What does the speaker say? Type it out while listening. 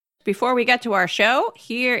Before we get to our show,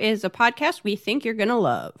 here is a podcast we think you're going to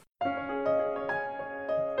love.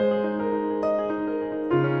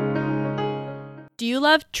 Do you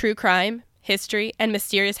love true crime, history, and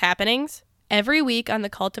mysterious happenings? Every week on The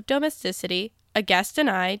Cult of Domesticity, a guest and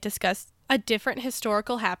I discuss a different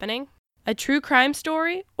historical happening, a true crime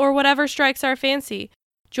story, or whatever strikes our fancy.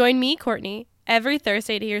 Join me, Courtney, every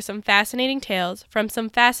Thursday to hear some fascinating tales from some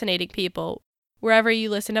fascinating people, wherever you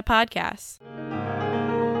listen to podcasts.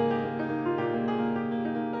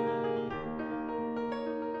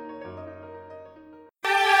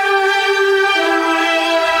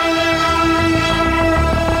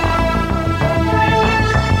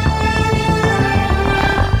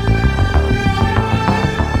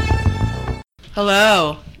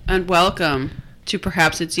 Hello, and welcome to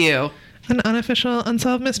Perhaps It's You, an unofficial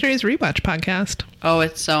Unsolved Mysteries rewatch podcast. Oh,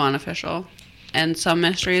 it's so unofficial. And some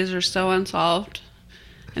mysteries are so unsolved.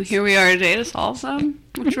 And here we are today to solve them,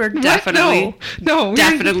 which we're definitely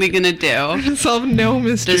going to do. Solve no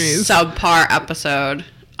This mysteries. subpar episode.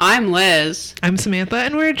 I'm Liz. I'm Samantha,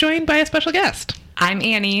 and we're joined by a special guest. I'm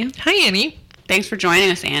Annie. Hi, Annie. Thanks for joining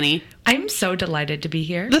us, Annie. I'm so delighted to be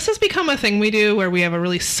here. This has become a thing we do where we have a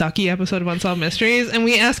really sucky episode of Unsolved Mysteries, and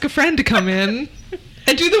we ask a friend to come in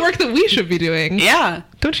and do the work that we should be doing. Yeah.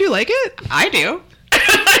 Don't you like it? I do.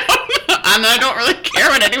 And I don't really care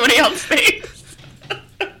what anybody else thinks.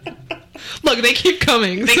 Look, they keep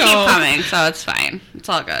coming. They keep coming, so it's fine. It's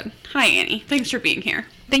all good. Hi, Annie. Thanks for being here.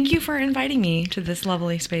 Thank you for inviting me to this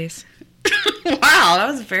lovely space. Wow, that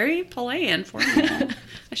was very polite and formal.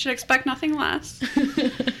 I should expect nothing less.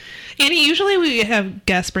 Annie, usually we have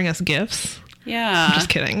guests bring us gifts. Yeah. I'm just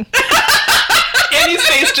kidding. Annie's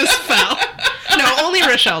face just fell. No, only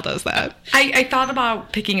Rochelle does that. I thought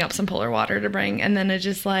about picking up some polar water to bring, and then it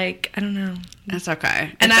just I don't know. That's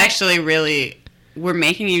okay. And it's actually really, we're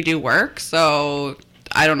making you do work, so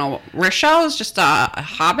I don't know. Rochelle is just a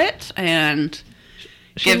hobbit and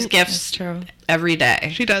gives That's gifts true. every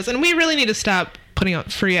day. She does, and we really need to stop putting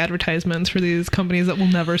out free advertisements for these companies that will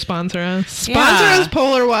never sponsor us. Sponsor us,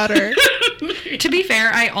 Polar Water. To be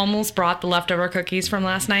fair, I almost brought the leftover cookies from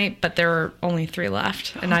last night, but there were only 3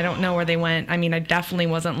 left, and I don't know where they went. I mean, I definitely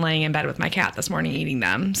wasn't laying in bed with my cat this morning eating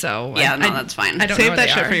them, so... Yeah, that's fine. I don't know Save where that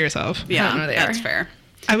they shit are. for yourself. Yeah, I don't know where they that's are. fair.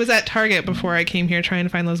 I was at Target before I came here trying to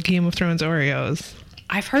find those Game of Thrones Oreos.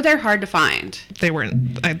 I've heard they're hard to find. They were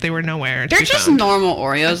nowhere. They're just normal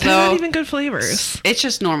Oreos, They're though. not even good flavors. It's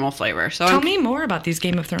just normal flavor. So Tell me more about these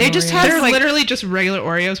Game of Thrones They just Oreos. have- They're like- literally just regular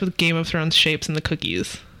Oreos with Game of Thrones shapes in the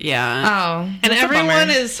cookies. Yeah. Oh. And that's a everyone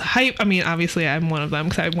bummer. is hype. I mean, obviously, I'm one of them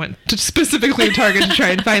because I went specifically to Target to try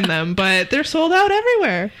and find them, but they're sold out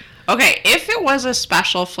everywhere. Okay, if it was a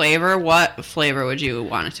special flavor, what flavor would you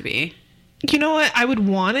want it to be? You know what? I would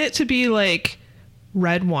want it to be like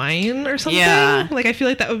red wine or something. Yeah. Like, I feel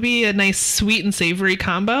like that would be a nice sweet and savory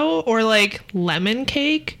combo, or like lemon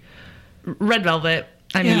cake. Red velvet.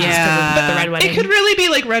 I mean, Yeah. just 'cause of the red wedding. It could really be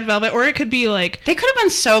like red velvet, or it could be like, They could have been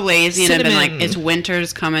so lazy and have been like, Cinnamon. it's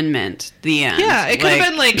winter's coming mint. The end. yeah, it could have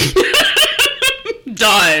been like,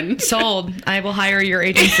 done. Sold. I will hire your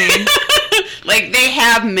agency. Like, they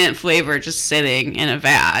have mint flavor just sitting in a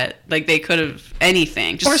vat. Like, they could have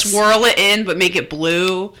anything. Just Or swirl it in, but make it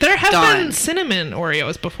blue. there have Done. been cinnamon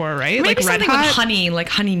Oreos before, right? Maybe like red something hot. with honey, like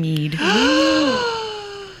honey mead.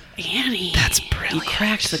 Annie. That's brilliant. You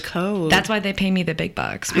cracked the code. That's why they pay me the big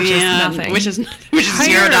bucks, which yeah, is nothing. Which is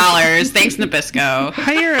Hire- $0. Thanks, Nabisco.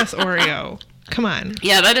 Hire us, Oreo. Come on.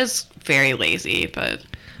 Yeah, that is very lazy, but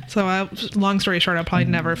So, long story short, I'll probably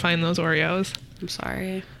never find those Oreos. I'm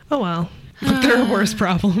sorry. Oh well. But there are worse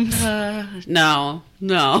problems. No.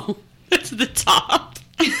 It's the top.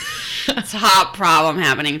 Top problem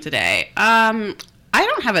happening today. I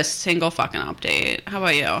don't have a single fucking update. How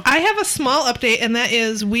about you? I have a small update, and that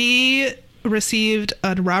is we received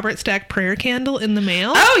a Robert Stack prayer candle in the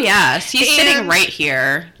mail. Oh, yes. He's And sitting right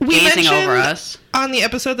here, We gazing mentioned over us. on the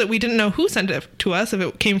episode that we didn't know who sent it to us, if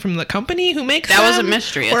it came from the company who makes That was them, a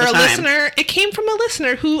mystery at or the a time. listener. It came from a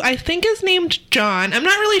listener who I think is named John. I'm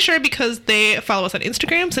not really sure because they follow us on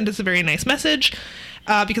Instagram, sent us a very nice message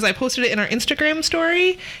because I posted it in our Instagram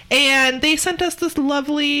story, and they sent us this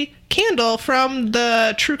lovely candle from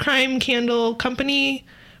the True Crime Candle Company.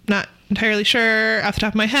 I'm not entirely sure off the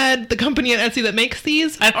top of my head the company at Etsy that makes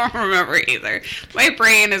these, I don't remember either. My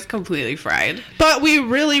brain is completely fried. but we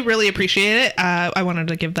really, really appreciate it. I wanted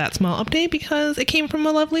to give that small update because it came from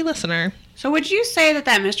a lovely listener. So would you say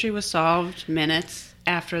that mystery was solved minutes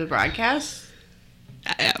after the broadcast?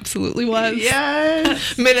 It absolutely was.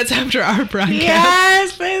 Yes. Minutes after our broadcast.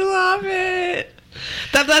 Yes, I love it.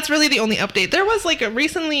 That's really the only update. There was like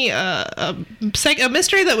recently a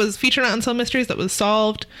mystery that was featured on Unsolved Mysteries that was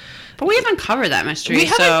solved. But we haven't covered that mystery, We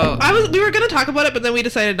were going to talk about it, but then we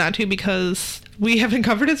decided not to because we haven't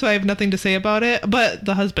covered it, so I have nothing to say about it. But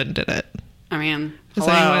the husband did it. I mean, is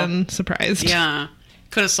anyone surprised? Yeah.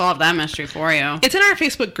 Could have solved that mystery for you. It's in our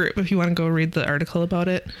Facebook group if you want to go read the article about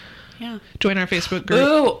it. Yeah. Join our Facebook group.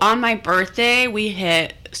 Ooh, on my birthday, we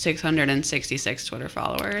hit 666 Twitter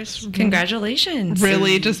followers. Congratulations.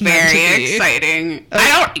 Really, just very exciting.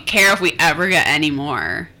 I don't care if we ever get any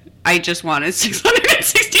more. I just wanted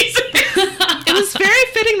 666. It was very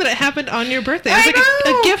fitting that it happened on your birthday. It was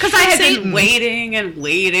like a gift because I had been waiting and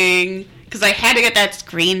waiting because I had to get that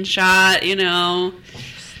screenshot, you know.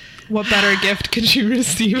 What better gift could you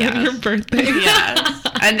receive on your birthday? Yes.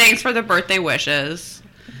 And thanks for the birthday wishes,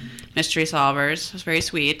 mystery solvers. It was very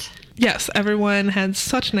sweet. Yes, everyone had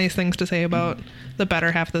such nice things to say about the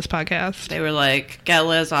better half of this podcast. They were like, get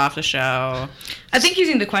Liz off the show. I think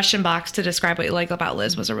using the question box to describe what you like about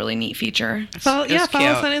Liz was a really neat feature. Follow us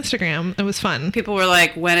on Instagram. It was fun. People were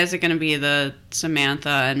like, when is it going to be the Samantha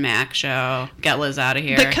and Mac show? Get Liz out of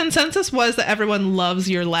here. The consensus was that everyone loves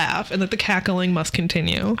your laugh and that the cackling must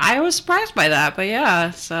continue. I was surprised by that, but yeah.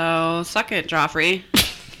 So suck it, Joffrey.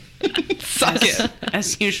 Suck it.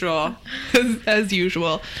 As usual. As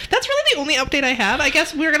usual. That's really the only update I have. I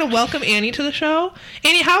guess we're going to welcome Annie to the show.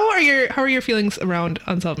 Annie, how are your feelings around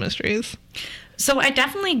Unsolved Mysteries? So I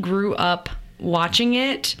definitely grew up watching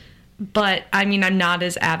it, but I mean, I'm not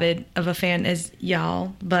as avid of a fan as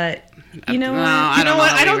y'all, but you know what?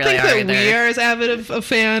 I don't think that we are as avid of a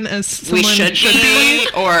fan as someone should be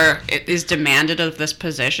or it is demanded of this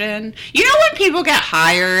position. You know when people get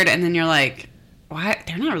hired and then you're like, why?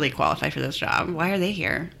 They're not really qualified for this job. Why are they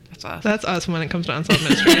here? That's us. That's us when it comes to Unsolved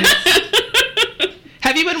Mysteries.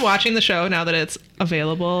 Have you been watching the show now that it's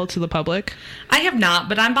available to the public? I have not,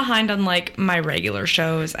 but I'm behind on like my regular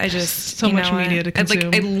shows. I just so much media to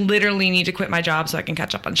consume. I literally need to quit my job so I can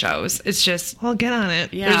catch up on shows. It's just well, get on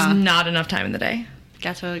it. Yeah. There's not enough time in the day.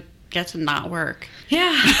 Get to not work.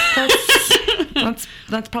 Yeah,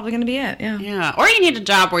 that's probably gonna be it. Yeah. Yeah. Or you need a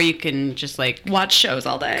job where you can just like watch shows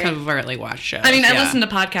all day. Covertly watch shows. I mean, I listen to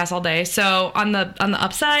podcasts all day. So on the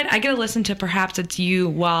upside, I get to listen to Perhaps It's You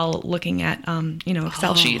while looking at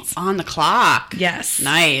Excel sheets on the clock. Yes.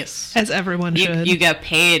 Nice. As everyone should. You get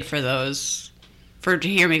paid for those. To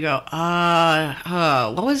hear me go,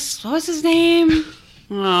 what was his name?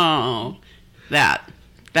 Oh, that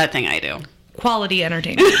thing I do. Quality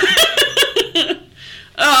entertainment.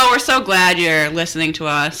 Oh, we're so glad you're listening to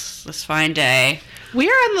us this fine day. We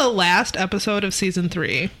are on the last episode of season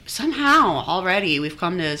 3. Somehow, already, we've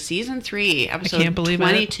come to season 3, episode I can't believe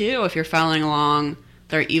 22, if you're following along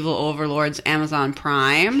with our evil overlords, Amazon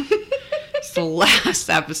Prime. It's the last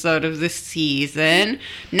episode of this season.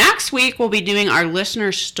 Next week, we'll be doing our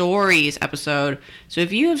listener stories episode. So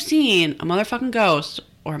if you have seen a motherfucking ghost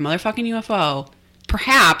or a motherfucking UFO,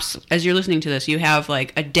 perhaps, as you're listening to this, you have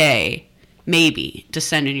like a day, maybe, to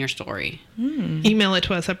send in your story. Email it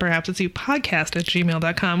to us at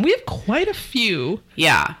perhapsitsyouPodcast@gmail.com. We have quite a few.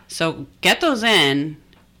 Yeah, so get those in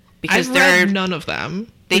because I've read none of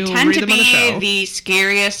them. They tend to be the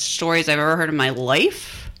scariest stories I've ever heard in my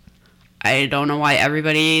life. I don't know why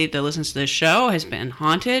everybody that listens to this show has been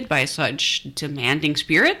haunted by such demanding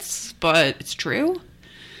spirits, but it's true.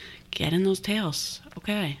 Get in those tales.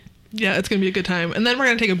 Okay. Yeah, it's going to be a good time. And then we're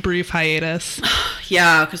going to take a brief hiatus.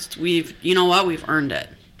 Yeah, because we've earned it.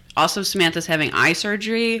 Also, Samantha's having eye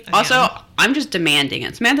surgery. Also, I'm just demanding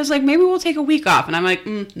it. Samantha's like, maybe we'll take a week off. And I'm like,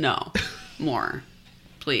 no, more.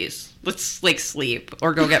 Please. Let's, like, sleep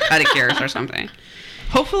or go get pedicures or something.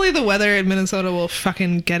 Hopefully the weather in Minnesota will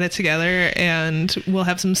fucking get it together and we'll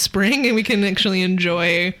have some spring and we can actually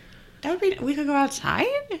enjoy... We could go outside?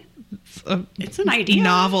 It's an idea.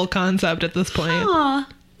 Novel concept at this point. Aw.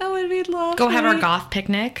 That would be lovely. Go have our goth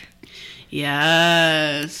picnic.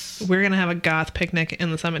 Yes. We're going to have a goth picnic in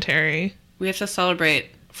the cemetery. We have to celebrate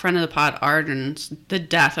friend of the pod, Arden's, the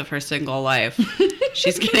death of her single life.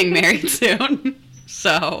 She's getting married soon.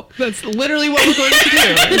 So. That's literally what we're going to do,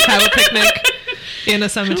 is have a picnic in a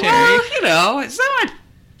cemetery. Well, it's not.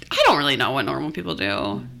 I don't really know what normal people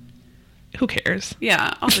do. Who cares?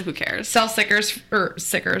 Yeah, also who cares? Sell suckers for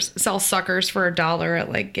 $1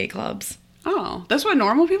 at like gay clubs. Oh, that's what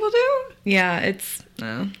normal people do? Yeah, it's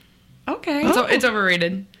okay. It's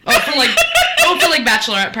overrated. For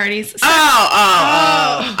bachelorette parties.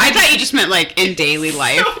 I thought you just meant like in daily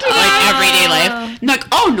life, like everyday life. I'm like,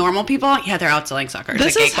 normal people? Yeah, they're out selling suckers.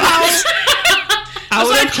 This at is gay clubs.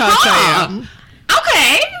 how out of touch I am.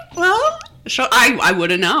 Okay, well, So I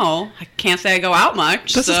wouldn't know. I can't say I go out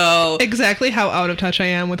much. This so is exactly how out of touch I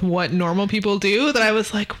am with what normal people do that I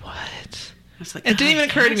was like, what? I was like, It didn't even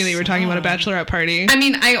occur to me that you were talking about a bachelor. bachelorette party. I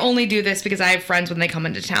mean, I only do this because I have friends when they come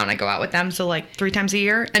into town. I go out with them, so like 3 times a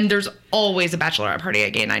year. And there's always a bachelorette party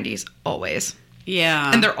at Gay 90s. Always.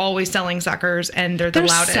 Yeah. And they're always selling suckers, and they're the They're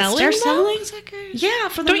loudest. selling They're them? selling suckers? Yeah,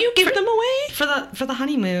 for the, Don't you give them away? for the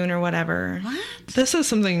honeymoon or whatever. What? This is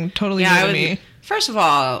something totally Yeah, new I to would, me. first of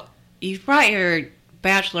all, you've brought your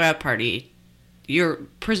bachelorette party, your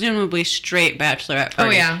presumably straight bachelorette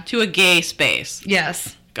party, yeah. to a gay space.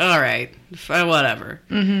 Yes. All right, whatever.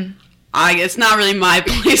 Mm-hmm. It's not really my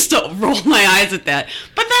place to roll my eyes at that.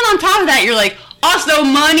 But then on top of that, you're like, also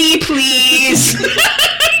money, please.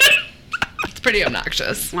 It's pretty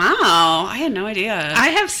obnoxious. Wow, I had no idea. I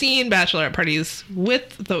have seen bachelorette parties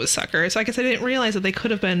with those suckers. So I guess I didn't realize that they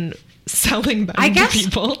could have been selling them I guess- to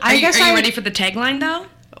people. I guess are you I- ready for the tagline, though?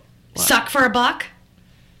 Suck for a buck?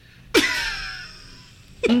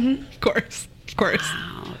 Of course.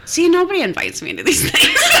 See, nobody invites me to these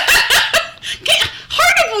things.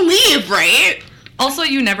 Hard to believe, right? Also,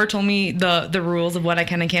 you never told me the rules of what I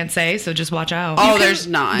can and can't say, so just watch out. Oh, there's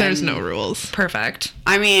none. There's no rules. Perfect.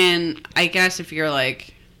 I mean, I guess if you're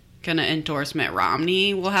like gonna endorse Mitt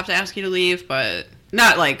Romney, we'll have to ask you to leave, but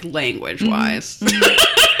not like language wise.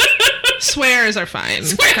 Swears are fine.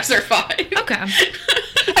 Swears are fine. Okay.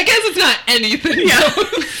 I guess it's not anything.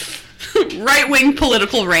 Right wing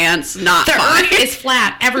political rants, not The fine. earth is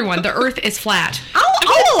flat. Everyone, the earth is flat.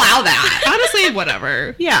 I'll allow that. Honestly,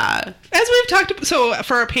 whatever. Yeah. As we've talked about, so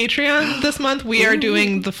for our Patreon this month, we are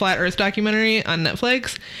doing the Flat Earth documentary on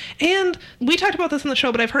Netflix. And we talked about this on the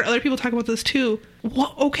show, but I've heard other people talk about this too.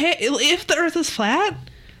 What, okay, if the earth is flat,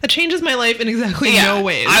 that changes my life in exactly no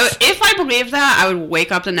ways. If I believed that, I would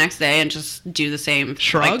wake up the next day and just do the same.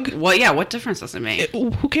 Shrug? Like, what difference does it make? Who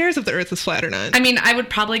cares if the earth is flat or not? I mean, I would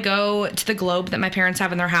probably go to the globe that my parents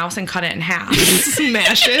have in their house and cut it in half.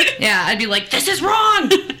 Smash it. Yeah, I'd be like, this is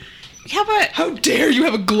wrong. Yeah, but How dare you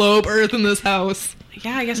have a globe earth in this house?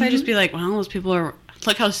 yeah, I guess I'd just be like, well, those people are,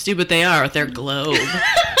 look how stupid they are with their globe.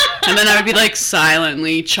 And then I would be like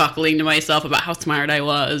silently chuckling to myself about how smart I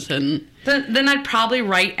was. And Then I'd probably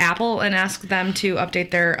write Apple and ask them to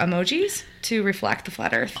update their emojis to reflect the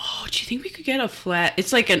flat earth. oh, do you think we could get a flat?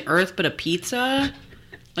 It's like an Earth but a pizza,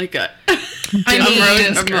 like a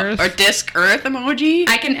disc Earth emoji.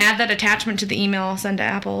 I can add that attachment to the email I'll send to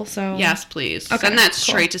Apple, so... Yes, please. Okay, Send that cool.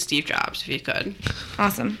 straight to Steve Jobs if you could.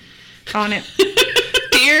 Awesome. On it.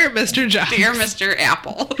 Dear Mr. Jobs. Dear Mr.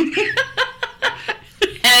 Apple.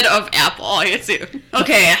 Head of Apple, I assume.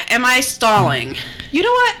 Okay, am I stalling? You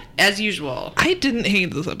know what? As usual. I didn't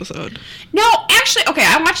hate this episode. No, actually, okay,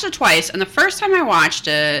 I watched it twice, and the first time I watched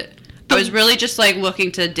it, I was really just like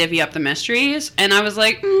looking to divvy up the mysteries, and I was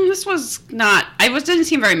like, this was not, didn't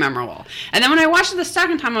seem very memorable. And then when I watched it the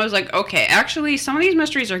second time, I was like, okay, actually, some of these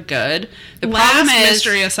mysteries are good. The problem Last is,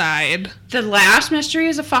 mystery aside. the last mystery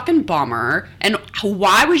is a fucking bummer, and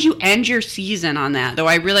why would you end your season on that? Though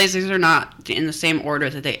I realize these are not in the same order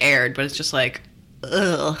that they aired, but it's just like,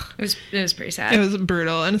 ugh. It was pretty sad. It was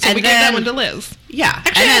brutal. And so And we gave that then- one to Liz. Yeah.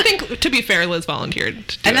 Actually, and I then, think, to be fair, Liz volunteered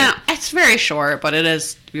to do and then it. it's very short, but it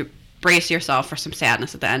is, brace yourself for some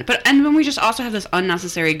sadness at the end. And then we just also have this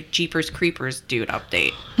unnecessary Jeepers Creepers dude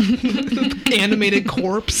update. Animated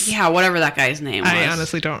corpse. Yeah, whatever that guy's name was. I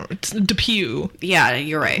honestly don't. It's Depew. Yeah,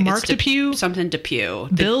 you're right. Mark It's Depew? Something Depew.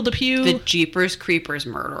 Bill Depew. The Jeepers Creepers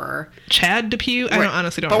murderer. Chad Depew. I don't,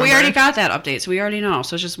 honestly don't But we remember. already got that update, so we already know.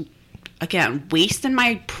 So it's just, again, wasting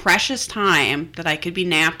my precious time that I could be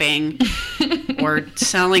napping or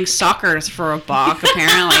selling suckers for $1,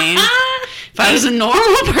 apparently. If I was a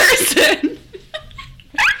normal person.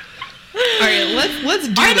 All right, let's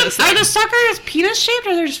do Are this. the suckers penis shaped,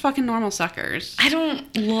 or they're just fucking normal suckers? I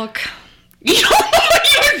don't look... You don't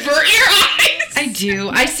you invert your eyes? I do.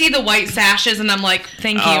 I see the white sashes and I'm like,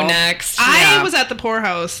 thank you, Oh. next. I Yeah. was at the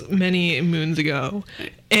poorhouse many moons ago,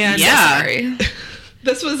 and Yeah. Sorry.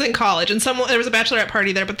 this was in college, and there was a bachelorette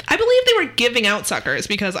party there, but I believe they were giving out suckers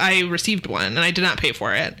because I received one and I did not pay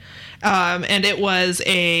for it. And it was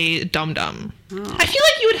a Dum Dum. I feel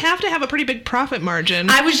like you would have to have a pretty big profit margin.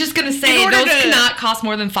 I was just gonna say In order those to- cannot cost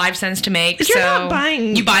more than 5 cents to make. You're so not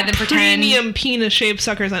buying you buy them for 10. premium penis-shaped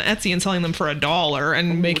suckers on Etsy and selling them for $1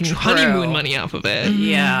 and making true. honeymoon money off of it.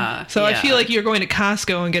 Yeah. So I yeah. feel like you're going to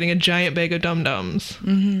Costco and getting a giant bag of Dum Dums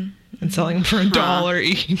and selling them for $1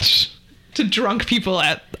 each to drunk people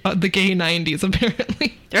at the gay 90s,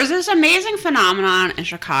 apparently. There's this amazing phenomenon in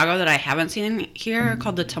Chicago that I haven't seen here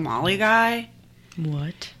called the tamale guy.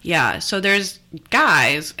 What? Yeah, so there's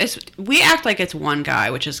guys. We act like it's one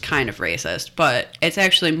guy, which is kind of racist, but it's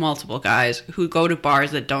actually multiple guys who go to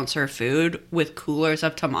bars that don't serve food with coolers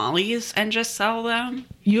of tamales and just sell them.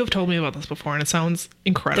 You have told me about this before, and it sounds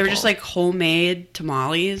incredible. They're just like homemade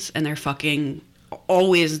tamales, and they're fucking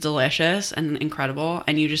always delicious and incredible.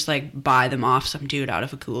 And you just like buy them off some dude out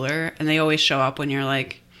of a cooler, and they always show up when you're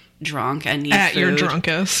like drunk and need at food. your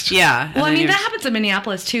drunkest. Yeah. and Well, I then mean, you're that happens in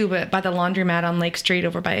Minneapolis too, but by the laundromat on Lake Street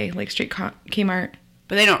over by Lake Street Kmart.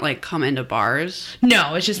 But they don't like come into bars.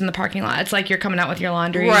 No, it's just in the parking lot. It's like you're coming out with your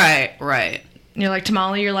laundry. Right. And you're like,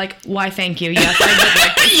 tamale. You're like, why, thank you. Yes, I would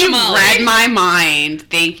like this You tamale. read my mind.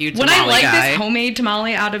 Thank you, tamale Would I like guy. this homemade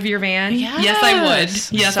tamale out of your van? Yes, I would.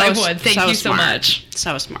 Yes, I would. Thank you so smart. much.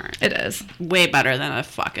 So smart. It is. Way better than a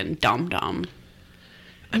fucking dum-dum.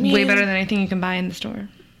 I mean, Way better than anything you can buy in the store.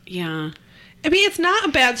 Yeah. I mean, it's not a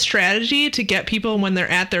bad strategy to get people when they're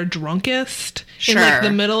at their drunkest in Sure. like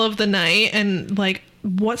the middle of the night, and like,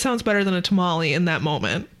 what sounds better than a tamale in that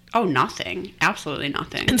moment? Oh, nothing. Absolutely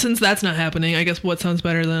nothing. And since that's not happening, I guess what sounds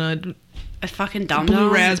better than A fucking dum-dum?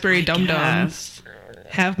 Blue raspberry I dum-dum. guess.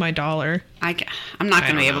 a have my dollar? I'm not going to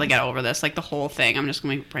don't be able know. to get over this. Like, the whole thing. I'm just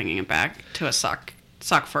going to be bringing it back to a suck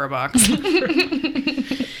for a buck.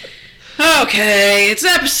 Okay, it's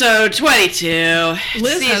episode 22.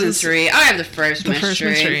 Liz season has 3. I have the first The mystery. first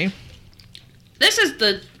mystery. This is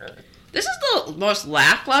the most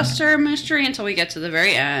lackluster mystery until we get to the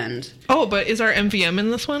very end. Oh, but is our MVM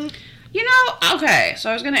in this one? You know, okay, so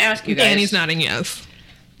I was going to ask you guys. Danny's nodding yes.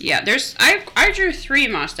 Yeah, I drew 3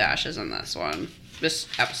 mustaches in this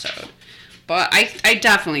episode. But I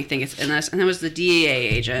definitely think it's in this, and it was the DEA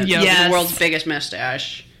agent. Yep. with Yes. The world's biggest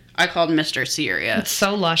mustache. I called Mr. Serious. It's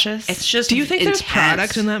so luscious. It's just Do you think there's intense.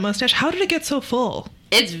 product in that mustache? How did it get so full?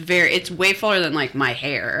 It's way fuller than like my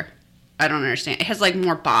hair. I don't understand. It has like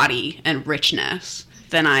more body and richness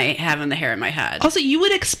than I have in the hair in my head. Also, you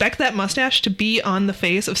would expect that mustache to be on the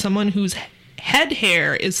face of someone whose head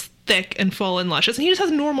hair is thick and full and luscious, and he just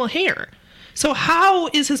has normal hair. So how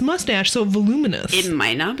is his mustache so voluminous? It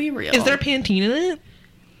might not be real. Is there Pantene in it?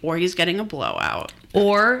 Or he's getting a blowout.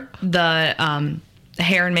 or the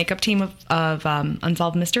hair and makeup team of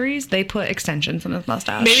Unsolved Mysteries, they put extensions in his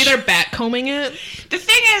mustache. Maybe they're backcombing it. The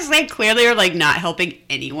thing is, they clearly are like not helping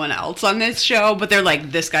anyone else on this show, but they're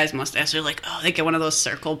like, this guy's mustache. They're like, oh, they get one of those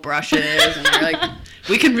circle brushes, and they're like,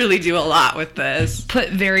 we can really do a lot with this. put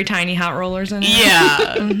very tiny hot rollers in it.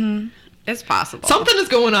 Yeah, it's possible. Something is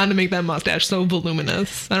going on to make that mustache so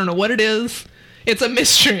voluminous. I don't know what it is. It's a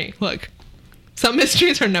mystery. Look, some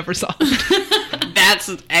mysteries are never solved.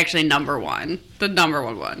 That's actually number one. The number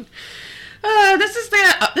one.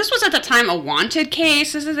 This was at the time a wanted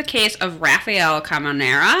case. This is a case of Rafael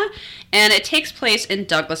Camonera, and it takes place in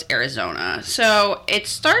Douglas, Arizona. So it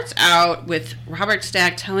starts out with Robert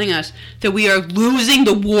Stack telling us that we are losing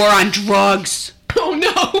the war on drugs Oh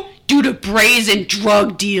no! due to brazen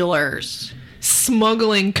drug dealers.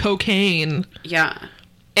 Smuggling cocaine. Yeah.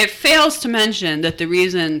 It fails to mention that the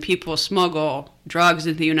reason people smuggle drugs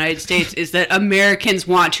in the United States is that Americans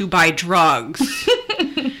want to buy drugs.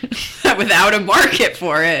 Without a market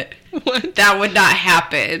for it, What? that would not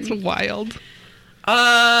happen. It's wild.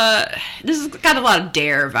 This has got a lot of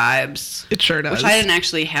DARE vibes. It sure does. Which I didn't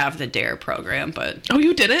actually have the DARE program, but Oh,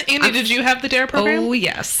 you didn't? Andy, did you have the DARE program? Oh,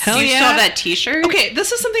 yes. Hell you yeah. still have that t-shirt? Okay,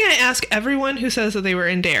 this is something I ask everyone who says that they were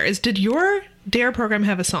in DARE. Did your DARE program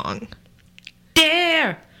have a song?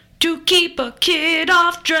 Dare to keep a kid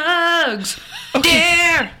off drugs.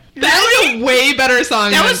 Dare. That was a way better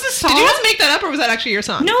song. That than- was the song? Did you just make that up, or was that actually your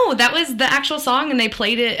song? No, that was the actual song, and they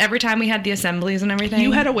played it every time we had the assemblies and everything.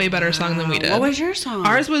 You had a way better song than we did. What was your song?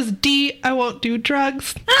 Ours was D, I won't do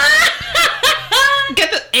drugs.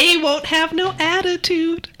 Get the A won't have no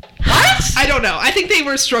attitude. What? I don't know. I think they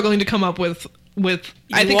were struggling to come up with I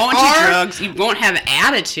You think won't R, do drugs. You won't have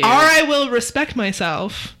attitude. R, I will respect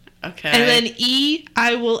myself. Okay. And then E,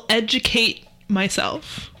 I will educate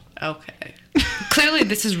myself. Okay. Clearly,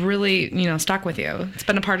 this is really, stuck with you. It's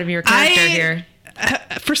been a part of your character here.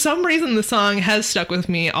 For some reason, the song has stuck with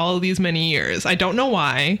me all these many years. I don't know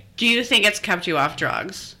why. Do you think it's kept you off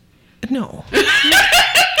drugs? No.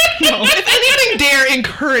 No. If anything, DARE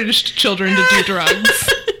encouraged children to do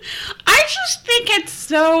drugs. I just think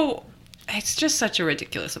it's just such a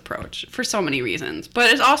ridiculous approach for so many reasons.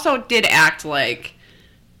 But it also did act like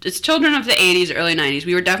it's children of the 80s, early 90s.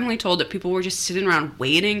 We were definitely told that people were just sitting around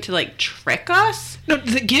waiting to like trick us. No,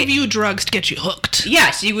 to give you drugs to get you hooked.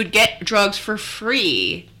 Yes, you would get drugs for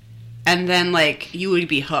free. And then like you would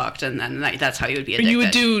be hooked, and then like, that's how you would be Or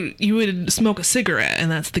addicted. you would smoke a cigarette, and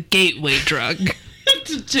that's the gateway drug.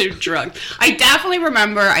 to do drugs. I definitely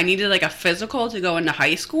remember I needed like a physical to go into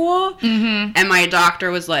high school. Mm-hmm. And my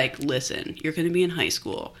doctor was like, listen, you're going to be in high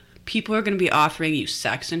school. People are going to be offering you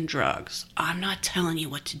sex and drugs. I'm not telling you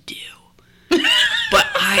what to do.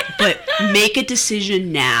 But make a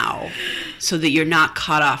decision now so that you're not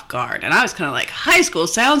caught off guard. And I was kind of like, high school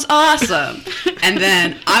sounds awesome. And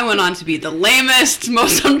then I went on to be the lamest,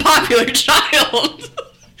 most unpopular child.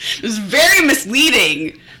 It was very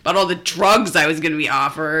misleading about all the drugs I was going to be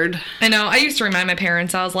offered. I know. I used to remind my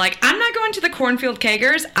parents, I was like, I'm not going to the cornfield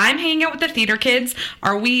kegers. I'm hanging out with the theater kids.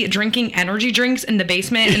 Are we drinking energy drinks in the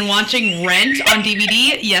basement and watching Rent on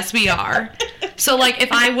DVD? Yes, we are. So, like,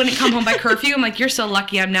 if I wouldn't come home by curfew, I'm like, you're so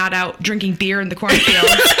lucky I'm not out drinking beer in the cornfield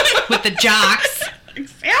with the jocks.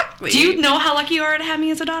 Exactly. Do you know how lucky you are to have me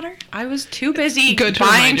as a daughter? I was too busy Good to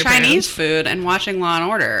buying remind your Chinese parents. food and watching Law and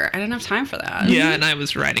Order. I didn't have time for that. Yeah, and I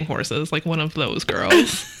was riding horses, like one of those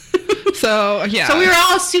girls. So, yeah. So we were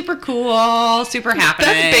all super cool, super happening.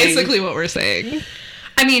 That's basically what we're saying.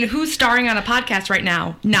 I mean, who's starring on a podcast right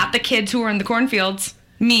now? Not the kids who are in the cornfields.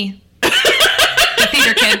 Me. The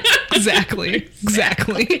theater kid.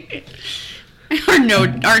 Exactly.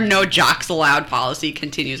 Our no jocks allowed policy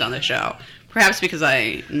continues on the show. Perhaps because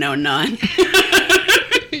I know none.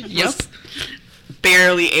 Yep. Was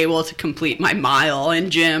barely able to complete my mile in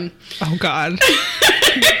gym. Oh, God.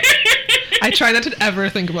 I try not to ever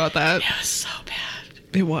think about that. It was so bad.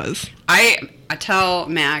 It was. I tell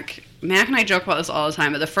Mac and I joke about this all the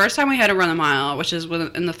time, but the first time we had to run a mile, which is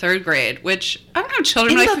in the 3rd grade, which I don't have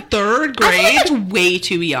children. In but the 3rd I grade? feel like that's way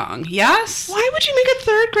too young. Yes? Why would you make a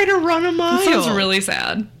 3rd grader run a mile? That sounds really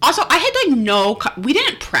sad. Also, I had like we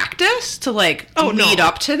didn't practice to like lead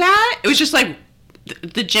up to that. It was just like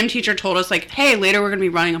the gym teacher told us like, hey, later we're going to be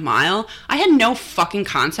running a mile. I had no fucking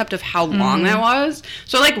concept of how long that was.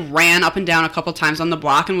 So I like ran up and down a couple times on the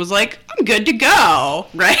block and was like, I'm good to go.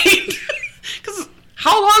 Right? Because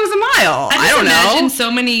how long is a mile? I don't imagine know.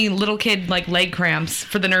 so many little kid like leg cramps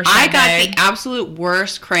for the nurse. I that got day. the absolute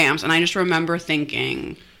worst cramps, and I just remember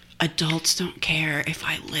thinking, adults don't care if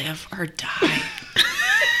I live or die.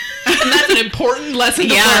 And that's an important lesson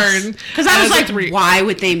to Yes. learn. Because I was as a like, three- why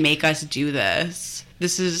would they make us do this?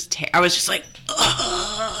 This is... I was just like,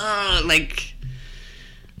 like...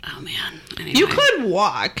 Oh, man. Anyway. You could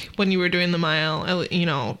walk when you were doing the mile. You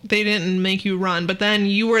know, they didn't make you run, but then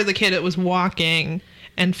you were the kid that was walking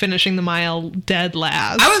and finishing the mile dead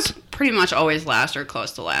last. I was pretty much always last or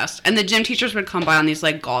close to last. And the gym teachers would come by on these,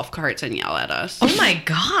 like, golf carts and yell at us. Oh my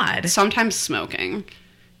god. Sometimes smoking.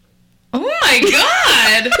 Oh my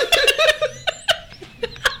god.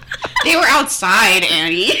 They were outside,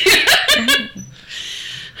 Annie.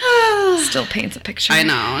 Still paints a picture. I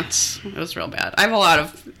know. It was real bad. I have a lot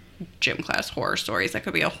of gym class horror stories. That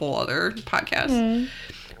could be a whole other podcast.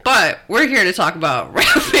 But we're here to talk about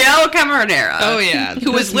Rafael Camarera. Oh, yeah.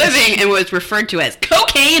 Who was living in what was referred to as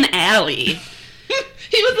Cocaine Alley.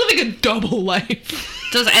 He was living a double life.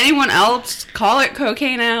 Does anyone else call it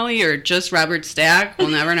Cocaine Alley or just Robert Stack? We'll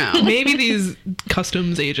never know. Maybe these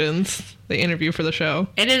customs agents they interview for the show.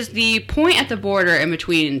 It is the point at the border in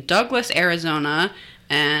between Douglas, Arizona,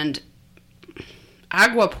 and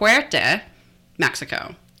Agua Puerta,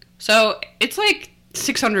 Mexico. So it's like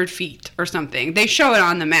 600 feet or something. They show it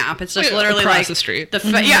on the map. It's just Yeah, literally across like the street.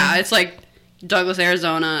 Yeah, it's like Douglas,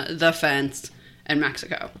 Arizona, the fence, and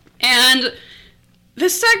Mexico. And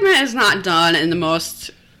this segment is not done in the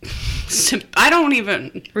most... I don't even...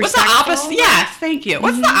 What's the Respectful? opposite? Yes, thank you.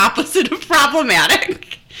 What's the opposite of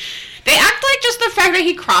problematic? They act like just the fact that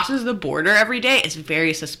he crosses the border every day is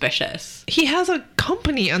very suspicious. He has a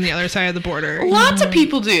company on the other side of the border. Lots of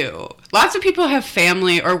people do. Lots of people have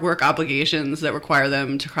family or work obligations that require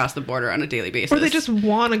them to cross the border on a daily basis. Or they just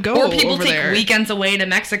want to go Or people over take there. weekends away to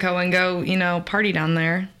Mexico and go, party down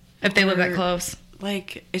there if they live that close.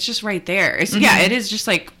 like, it's just right there. It's yeah, it is just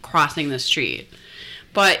like crossing the street.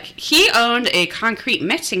 But he owned a concrete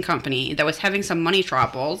mixing company that was having some money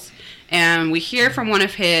troubles. And we hear from one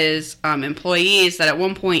of his employees that at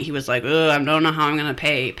one point he was like, ugh, I don't know how I'm going to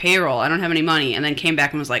pay payroll. I don't have any money. And then came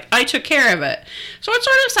back and was like, I took care of it. So it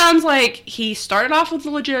sort of sounds like he started off with a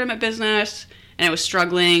legitimate business and it was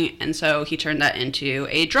struggling. And so he turned that into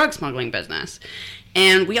a drug smuggling business.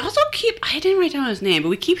 And we also I didn't write down his name, but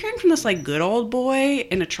we keep hearing from this like good old boy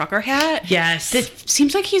in a trucker hat. Yes. That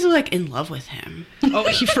seems like he's like in love with him. Oh,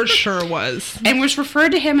 he for sure was. And was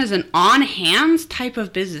referred to him as an on-hands type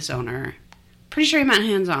of business owner. Pretty sure he meant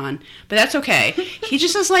hands-on, but that's okay. He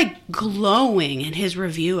just is like glowing in his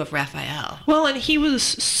review of Raphael. Well, and he was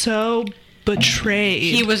so betrayed.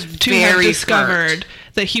 He was to have very discovered hurt.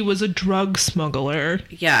 that he was a drug smuggler.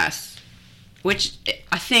 Yes. which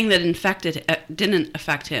a thing that didn't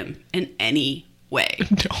affect him in any way.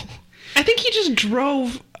 No. I think he just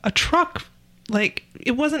drove a truck. Like,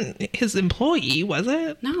 it wasn't his employee, was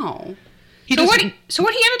it? No. He So just-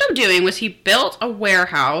 what he ended up doing was he built a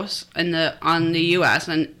warehouse on the U.S.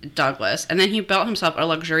 in Douglas, and then he built himself a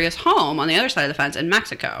luxurious home on the other side of the fence in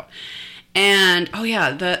Mexico. And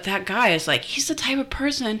that guy is like, he's the type of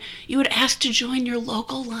person you would ask to join your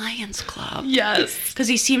local Lions Club. Yes. Because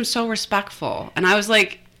he seems so respectful. And I was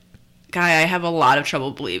like, guy, I have a lot of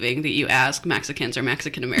trouble believing that you ask Mexicans or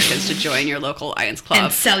Mexican Americans to join your local Lions Club.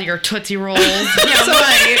 And sell your Tootsie Rolls. So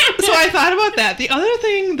I thought about that. The other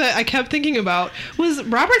thing that I kept thinking about was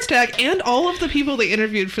Robert Stack and all of the people they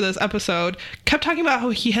interviewed for this episode kept talking about how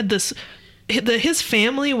he had this... his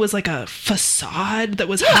family was like a facade that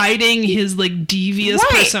was hiding his like devious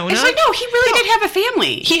persona. It's like, no, he really did have a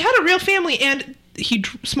family. He had a real family and he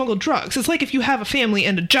smuggled drugs. It's like if you have a family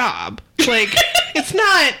and a job. Like, it's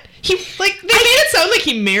not... He, like, they made it sound like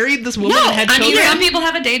he married this woman and had I children. mean, some people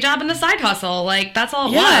have a day job and a side hustle. Like, that's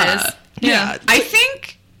all it was. Yeah. I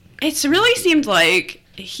think it's really seemed like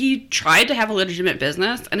he tried to have a legitimate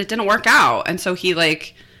business and it didn't work out. And so he,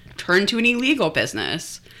 like, turned to an illegal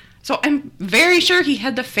business. So I'm very sure he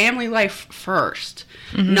had the family life first.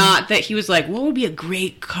 Mm-hmm. Not that he was like, what would be a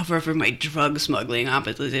great cover for my drug smuggling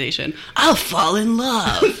opposition? I'll fall in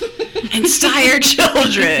love and sire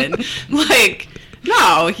children. Like,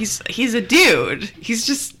 no, he's a dude. He's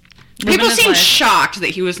just... People seemed shocked that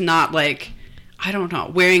he was not, like, I don't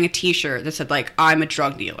know, wearing a t-shirt that said, like, I'm a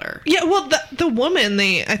drug dealer. Yeah, well, the woman,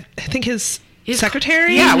 I think his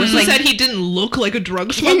secretary was like, said he didn't look like a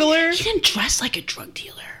drug smuggler. He didn't dress like a drug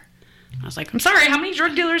dealer. I was like, I'm sorry, how many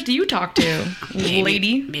drug dealers do you talk to,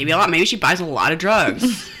 lady? Maybe a lot. Maybe she buys a lot of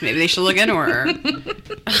drugs. Maybe they should look into her.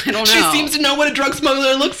 I don't know. She seems to know what a drug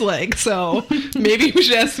smuggler looks like, so maybe we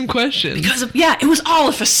should ask some questions. Because it was all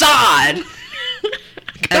a facade.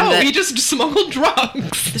 He just smuggled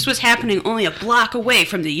drugs. This was happening only a block away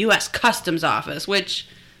from the U.S. Customs Office, which,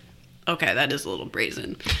 okay, that is a little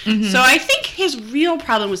brazen. Mm-hmm. So I think his real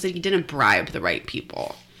problem was that he didn't bribe the right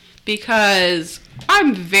people. Because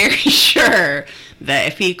I'm very sure that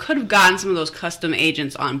if he could have gotten some of those custom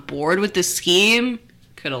agents on board with the scheme,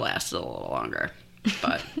 could have lasted a little longer.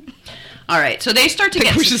 But, all right, so they start to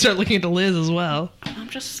get... We should start looking into Liz as well. I'm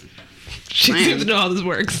just... She seems to know how this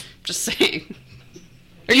works. Just saying.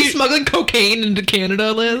 Are you smuggling cocaine into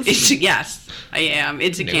Canada, Liz? Yes, I am.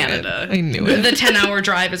 Into Canada. I knew it. The 10-hour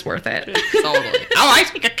drive is worth it. Totally. Oh, I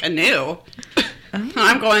take a canoe.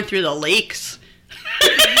 I'm going through the lakes.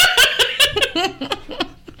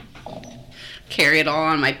 Carry it all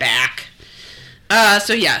on my back.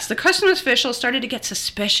 So yes, the customs officials started to get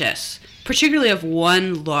suspicious, particularly of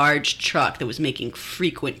one large truck that was making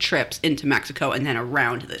frequent trips into Mexico and then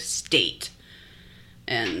around the state.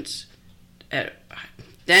 And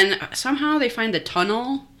then somehow they find the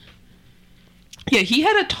tunnel. Yeah, he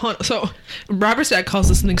had a ton. So Robert Stack calls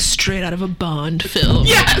this something straight out of a Bond film.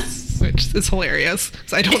 Yes! Which is hilarious.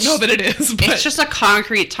 So I don't know that it is, but... It's just a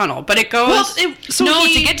concrete tunnel, but it goes... to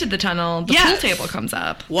get to the tunnel, the pool table comes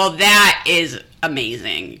up. Well, that is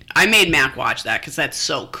amazing. I made Mac watch that because that's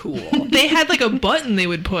so cool. They had like a button they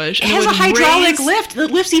would push. It has a hydraulic lift that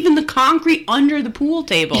lifts even the concrete under the pool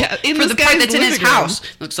table. Yeah, for the part that's in his house.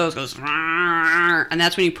 So it goes... And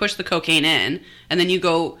that's when you push the cocaine in. And then you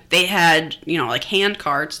go... They had, like hand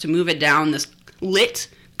carts to move it down this lit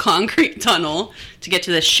concrete tunnel to get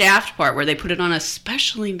to the shaft part where they put it on a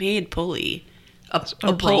specially made pulley. A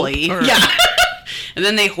pulley. Yeah. And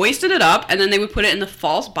then they hoisted it up, and then they would put it in the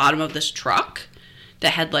false bottom of this truck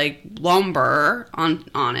that had, like, lumber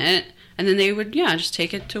on it, and then they would, just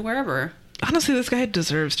take it to wherever. Honestly, this guy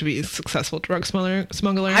deserves to be a successful drug smuggler.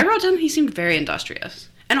 I wrote down he seemed very industrious.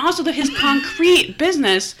 And also that his concrete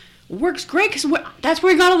business works great, because that's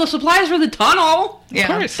where he got all the supplies for the tunnel. Yeah. Of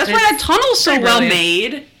course. That's why that tunnel's so well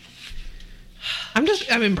made.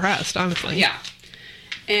 I'm impressed, honestly. Yeah.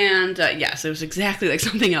 And, yes, it was exactly like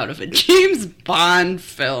something out of a James Bond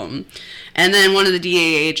film. And then one of the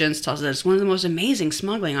DEA agents tells us it's one of the most amazing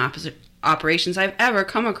smuggling operations I've ever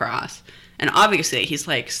come across. And obviously, he's,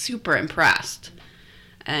 like, super impressed.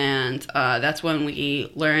 And that's when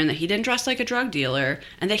we learn that he didn't dress like a drug dealer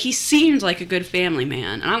and that he seemed like a good family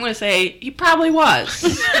man. And I'm going to say he probably was.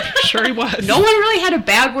 Sure he was. No one really had a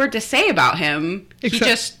bad word to say about him. He Except-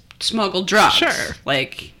 just smuggled drugs. Sure.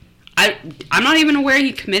 Like... I'm not even aware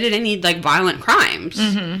he committed any, like, violent crimes.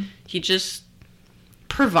 Mm-hmm. He just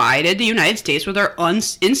provided the United States with our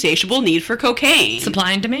insatiable need for cocaine.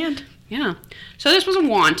 Supply and demand. Yeah. So this was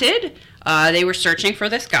wanted. They were searching for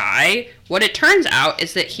this guy. What it turns out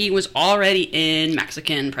is that he was already in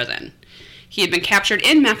Mexican prison. He had been captured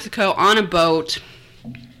in Mexico on a boat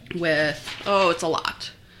with, it's a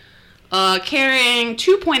lot, carrying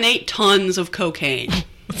 2.8 tons of cocaine.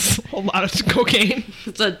 That's a lot of cocaine.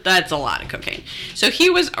 That's a lot of cocaine. So he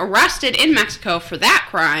was arrested in Mexico for that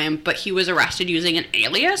crime, but he was arrested using an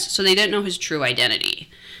alias, so they didn't know his true identity.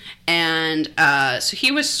 And so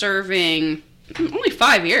he was serving only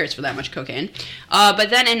 5 years for that much cocaine. But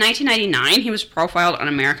then in 1999, he was profiled on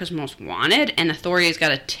America's Most Wanted, and authorities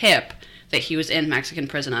got a tip that he was in Mexican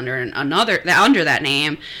prison under that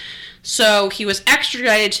name. So he was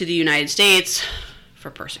extradited to the United States for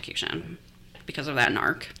persecution because of that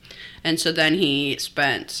narc. And so then he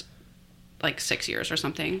spent like 6 years or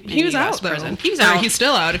something in He was US out, though. prison. He's out. He's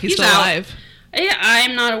still out if he's still out. alive.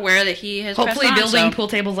 I'm not aware that he has Hopefully passed on, building so- pool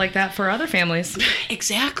tables like that for other families.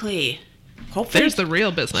 Exactly. Hopefully, There's the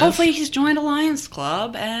real business. hopefully he's joined a Lions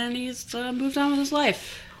Club and he's moved on with his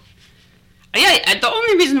life. Yeah, the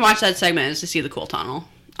only reason to watch that segment is to see the cool tunnel,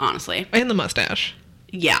 honestly. And the mustache.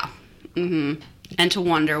 Yeah. Mm-hmm. And to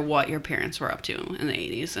wonder what your parents were up to in the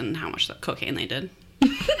 80s and how much cocaine they did.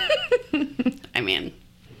 I mean,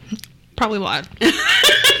 Probably a lot.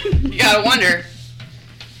 you gotta wonder.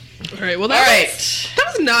 All right, well, All that right.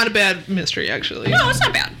 was not a bad mystery, actually. No, it's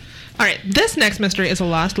not bad. All right, this next mystery is a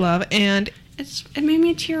lost love, and It made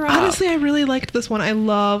me tear up. honestly, I really liked this one. I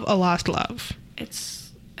love a lost love.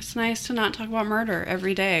 It's nice to not talk about murder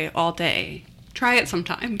every day, all day. Try it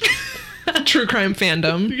sometime. True crime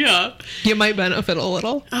fandom. Yeah. You might benefit a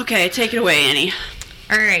little. Okay, take it away, Annie.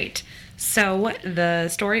 All right. So the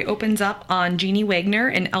story opens up on Jeannie Wagner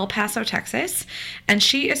in El Paso, Texas, and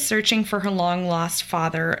she is searching for her long-lost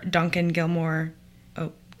father, Duncan Gilmore.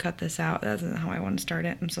 Oh, cut this out. That's not how I want to start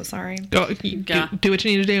it. I'm so sorry. Go, Yeah. do what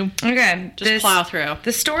you need to do. Okay. Just plow through.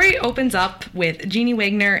 The story opens up with Jeannie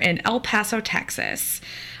Wagner in El Paso, Texas.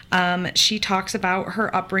 She talks about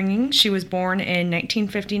her upbringing. She was born in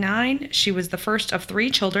 1959. She was the first of 3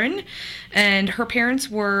 children, and her parents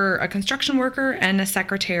were a construction worker and a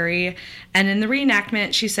secretary. And in the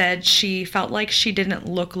reenactment, she said she felt like she didn't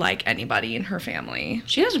look like anybody in her family.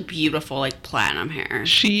 She has beautiful, like, platinum hair.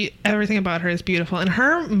 Everything about her is beautiful. And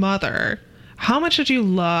her mother, how much did you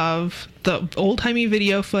love the old-timey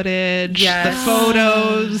video footage, Yes. the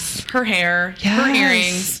photos, Her hair, her Yes.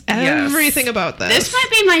 earrings, everything about this. This might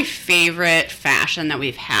be my favorite fashion that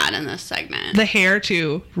we've had in this segment. The hair,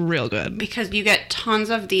 too, real good. Because you get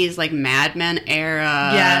tons of these, like, Mad Men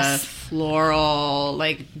era, Yes. floral,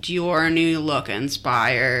 like, Dior New Look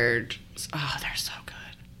inspired. Oh, they're so good.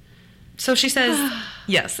 So she says,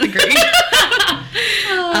 yes, agree.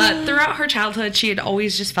 Throughout her childhood, she had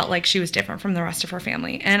always just felt like she was different from the rest of her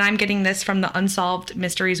family. And I'm getting this from the Unsolved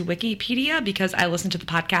Mysteries Wikipedia because I listen to the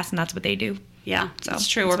podcast and that's what they do. Yeah, So, that's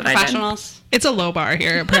true. that's We're what I did. professionals. It's a low bar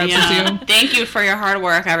here. Perhaps Yeah. you. Thank you for your hard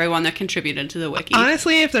work, everyone that contributed to the wiki.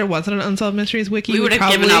 Honestly, if there wasn't an Unsolved Mysteries wiki, We would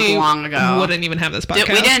have given up probably long ago. Wouldn't even have this podcast.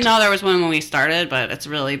 We didn't know there was one when we started, but it's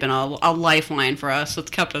really been a lifeline for us.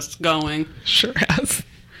 It's kept us going. Sure has.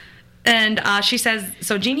 And she says,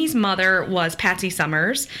 so Jeannie's mother was Patsy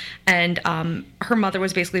Summers, and her mother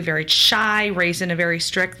was basically very shy, raised in a very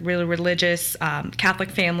strict, really religious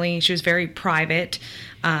Catholic family. She was very private.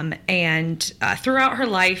 And throughout her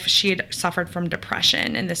life, she had suffered from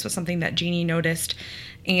depression, and this was something that Jeannie noticed.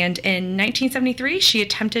 And in 1973, she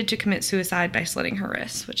attempted to commit suicide by slitting her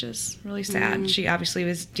wrists, which is really sad. She obviously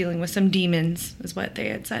was dealing with some demons, is what they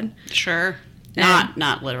had said. Sure. And-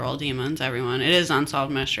 Not literal demons, everyone. It is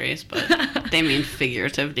Unsolved Mysteries, but they mean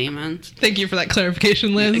figurative demons. Thank you for that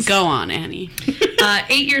clarification, Liz. Go on, Annie.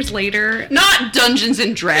 8 years later, Not Dungeons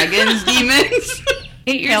and Dragons demons.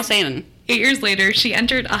 8 Hail years Satan. 8 years later, she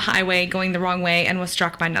entered a highway going the wrong way and was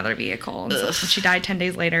struck by another vehicle. And so she died 10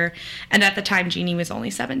 days later. And at the time, Jeannie was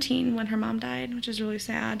only 17 when her mom died, which is really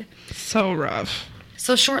sad. So rough.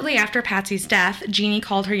 So shortly after Patsy's death, Jeannie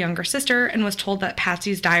called her younger sister and was told that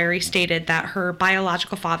Patsy's diary stated that her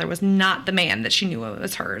biological father was not the man that she knew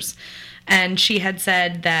was hers. And she had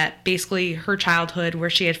said that basically her childhood, where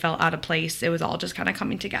she had felt out of place, it was all just kind of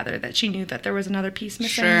coming together, that she knew that there was another piece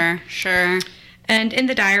missing. Sure. And in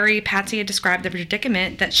the diary, Patsy had described the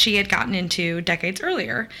predicament that she had gotten into decades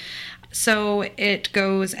earlier. So it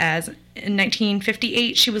goes as, in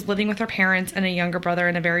 1958, she was living with her parents and a younger brother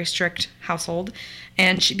in a very strict household.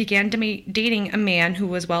 And she began dating a man who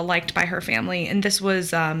was well liked by her family. And this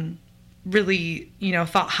was really,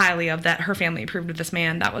 thought highly of, that her family approved of this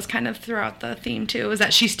man. That was kind of throughout the theme too, is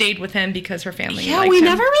that she stayed with him because her family liked we him.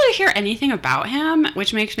 never really hear anything about him,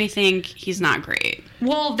 which makes me think he's not great.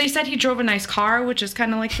 Well, they said he drove a nice car, which is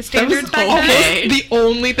kind of like the That was standards back almost then. the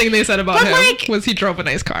only thing they said about But, him like- was he drove a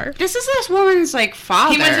nice car. This is this woman's, like,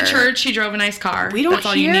 father. He went to church, he drove a nice car. We don't That's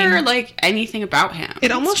all you hear, need. like, anything about him.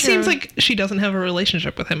 It almost true. seems like she doesn't have a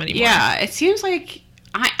relationship with him anymore. Yeah, it seems like...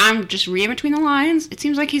 I'm just reading between the lines. It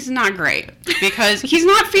seems like he's not great because he's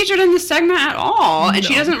not featured in this segment at all, and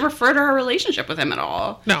she No. doesn't refer to her relationship with him at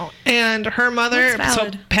all. No. And her mother, That's so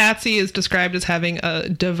valid. Patsy is described as having a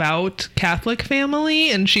devout Catholic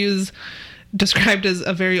family, and she is described as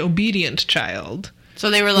a very obedient child. So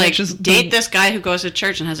they were like, Which is date this guy who goes to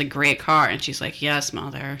church and has a great car, and she's like, yes,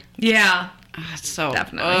 mother. Yeah. It's so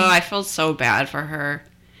Definitely. Oh, I feel so bad for her.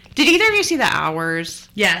 Did either of you see The Hours?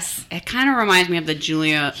 Yes. It kind of reminds me of the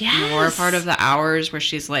Julia Yes. Moore part of The Hours, where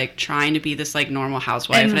she's like trying to be this like normal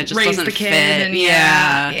housewife, and, it just raise doesn't the kid. fit. And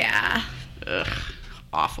yeah. Ugh,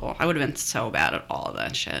 awful. I would have been so bad at all of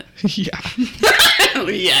that shit. Yeah.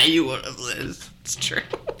 Yeah, you would have, Liz. It's true.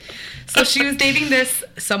 So she was dating this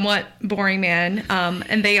somewhat boring man,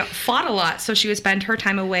 and they fought a lot, so she would spend her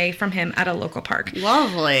time away from him at a local park.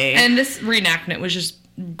 Lovely. And this reenactment was just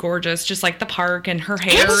gorgeous, just like the park and her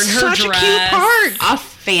hair It's and her such dress. a cute park. A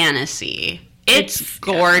fantasy. It's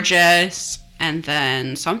gorgeous. And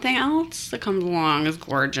then something else that comes along is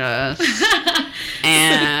gorgeous.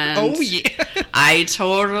 And Oh, yeah. I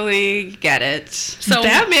totally get it. So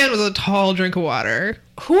That man was a tall drink of water.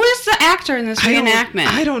 Who is the actor in this reenactment?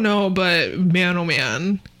 I don't know, but man, oh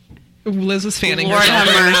man. Liz is fanning Lord herself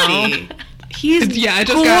have right now. mercy. He's Yeah, it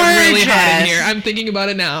just got really hot in gorgeous. here. I'm thinking about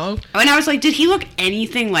it now. And I was like, did he look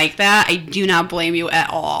anything like that? I do not blame you at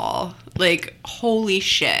all. Like, holy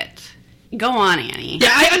shit. Go on, Annie. Yeah,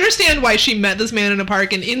 I understand why she met this man in a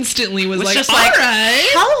park and instantly was, Was like, just all like, right.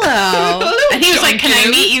 hello. Hello, And he was like, can I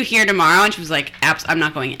Duncan." meet you here tomorrow? And she was like, I'm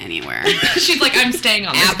not going anywhere. she's like, I'm staying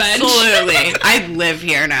on this bench. Absolutely. I live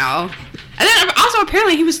here now. And then also,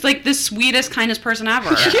 apparently, he was like the sweetest, kindest person ever.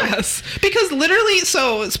 Yes, because literally,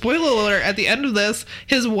 so spoiler alert. At the end of this,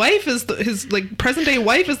 his wife is his like present day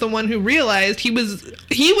wife is the one who realized he was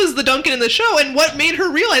the Duncan in the show, and what made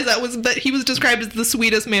her realize that was that he was described as the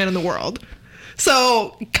sweetest man in the world.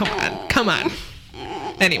 So come on.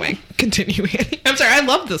 Anyway, continue. Annie. I'm sorry, I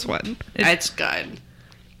love this one. It's good.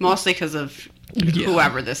 Mostly because of Yeah.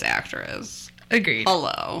 whoever this actor is. Agreed.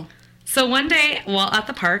 Hello. So one day, while at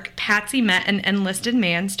the park, Patsy met an enlisted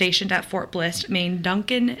man stationed at Fort Bliss named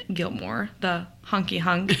Duncan Gilmore, the hunky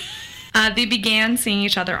hunk. They began seeing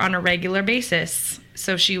each other on a regular basis.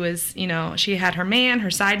 So she was, she had her man,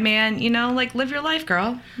 her side man, like, live your life,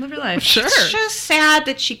 girl. Live your life. Sure. It's just sad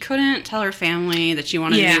that she couldn't tell her family that she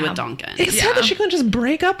wanted to Yeah. be with Duncan. It's sad that she couldn't just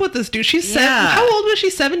break up with this dude. She's Yeah. how old was she?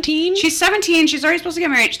 17. She's 17. She's already supposed to get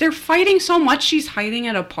married. They're fighting so much. She's hiding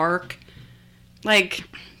at a park. Like,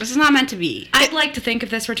 this is not meant to be. I'd like to think if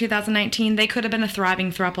this were 2019, they could have been a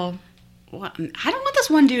thriving throuple. What? I don't want this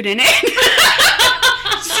one dude in it.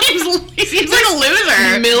 he seems like a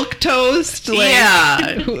loser. Milk toast. Like,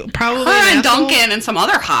 Yeah. Probably Her an and asshole. Duncan and some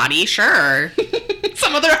other hottie, sure.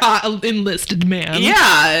 Some other hot enlisted man.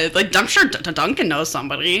 Yeah, like I'm sure Duncan knows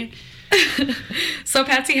somebody. So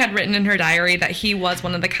Patsy had written in her diary that he was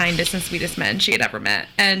one of the kindest and sweetest men she had ever met.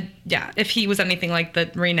 And yeah, if he was anything like the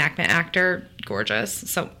reenactment actor, gorgeous.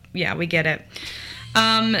 So yeah, we get it.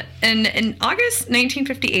 And in August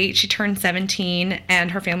 1958, she turned 17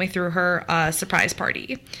 and her family threw her a surprise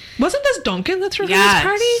party. Wasn't this Duncan that threw her Yes. this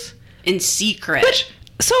party? In secret. Which,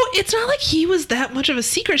 so it's not like he was that much of a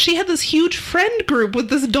secret. She had this huge friend group with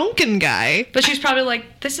this Duncan guy. But she's probably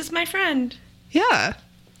like, this is my friend. Yeah.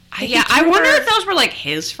 I wonder if those were like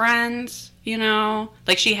his friends,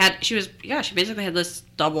 Like she basically had this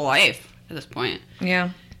double life at this point. Yeah.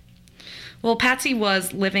 Well, Patsy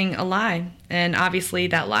was living a lie, and obviously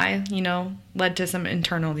that lie, led to some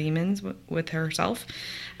internal demons with herself.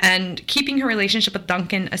 And keeping her relationship with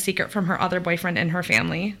Duncan a secret from her other boyfriend and her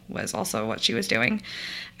family was also what she was doing.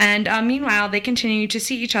 And meanwhile, they continued to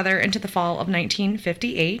see each other into the fall of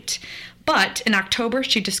 1958. But in October,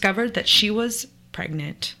 she discovered that she was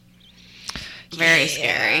pregnant. Very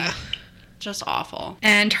scary. Just awful.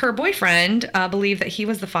 And her boyfriend believed that he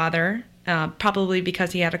was the father, probably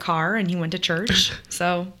because he had a car and he went to church.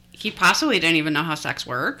 So He possibly didn't even know how sex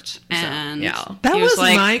worked. And yeah. That he was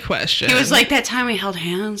like, my question. He was like, that time we held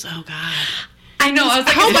hands. Oh, God. I know. I was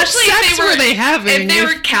like, How much especially if sex they were they having? If they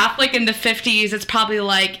If- were Catholic in the 50s, it's probably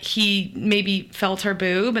like he maybe felt her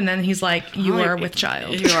boob, and then he's like, "You are with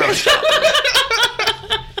child." You are with child.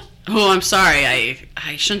 Oh, I'm sorry.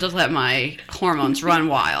 I shouldn't have let my hormones run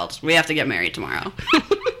wild. We have to get married tomorrow.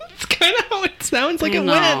 It's kind of how it sounds like it went.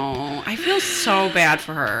 No, I feel so bad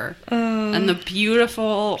for her. And the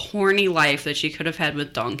beautiful, horny life that she could have had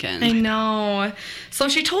with Duncan. I know. So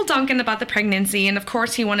she told Duncan about the pregnancy, and of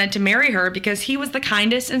course he wanted to marry her because he was the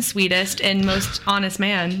kindest and sweetest and most honest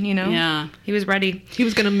man, you know? Yeah. He was ready. He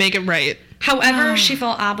was going to make it right. However, she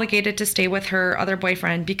felt obligated to stay with her other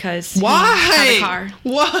boyfriend because Why? he had a car.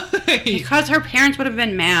 Why? Because her parents would have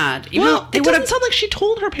been mad. Even Well, though they it would doesn't have. sound like she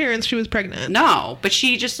told her parents she was pregnant. No, but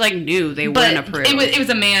she just like knew they But wouldn't approve. it was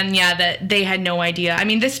a man, yeah, that they had no idea. I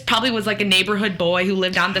mean, this probably was like a neighborhood boy who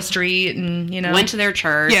lived on the street and, you know. Went to their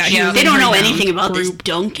church. Yeah, he was They in don't her know renowned anything about this group.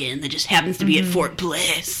 Duncan that just happens to be at Fort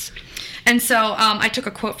Bliss. And so I took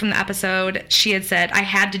a quote from the episode. She had said, I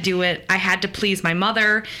had to do it. I had to please my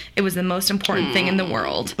mother. It was the most important thing in the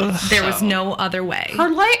world. There was no other way. Her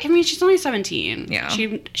life, I mean, she's only 17. Yeah.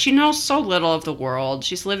 She knows so little of the world.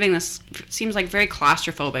 She's living this, seems like, very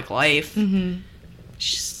claustrophobic life. Mm-hmm.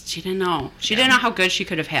 She didn't know. She didn't know how good she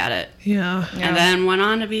could have had it. Yeah. And then went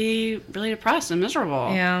on to be really depressed and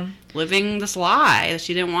miserable. Yeah. Living this lie that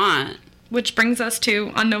she didn't want. Which brings us to,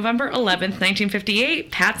 on November 11th,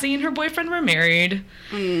 1958, Patsy and her boyfriend were married.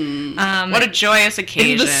 What a joyous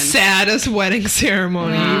occasion. The saddest wedding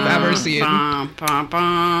ceremony you've ever seen. Bum, bum,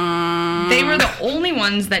 bum. They were the only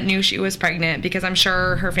ones that knew she was pregnant because I'm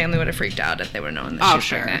sure her family would have freaked out if they would have known that she was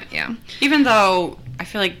sure. pregnant. Yeah. Even though I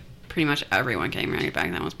feel like pretty much everyone getting married back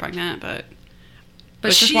then was pregnant, but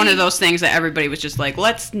it's just one of those things that everybody was just like,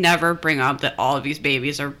 let's never bring up that all of these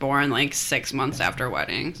babies are born like 6 months after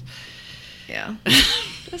weddings. Yeah.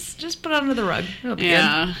 just put it under the rug. It'll be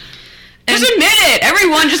Yeah. Just admit it.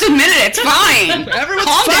 Everyone, just admit it. It's fine.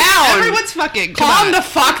 Calm down. Everyone's fucking. Calm the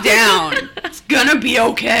fuck down. It's gonna be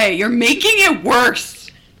okay. You're making it worse.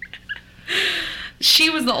 good. She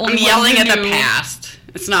was the only I'm one yelling who at the knew- past.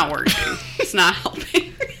 It's not working. It's not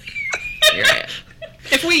helping. You're right.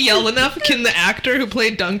 If we yell enough, can the actor who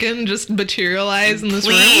played Duncan just materialize in this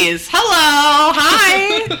Please. Hello.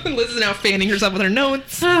 Hi. room? Liz is now fanning herself with her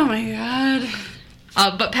notes. Oh my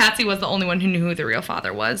god. But Patsy was the only one who knew who the real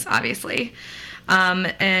father was, obviously. And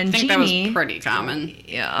I think Jeannie, that was pretty common.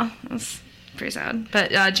 yeah, that's pretty sad.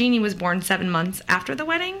 But Jeannie was born 7 months after the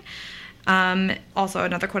wedding. Also,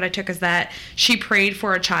 another quote I took is that she prayed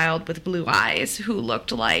for a child with blue eyes who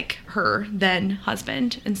looked like her then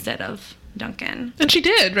husband instead of Duncan. And she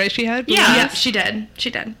did, right? She had. Yeah, she did. She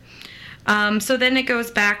did. So then it goes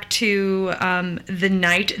back to the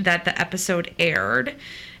night that the episode aired.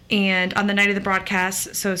 And on the night of the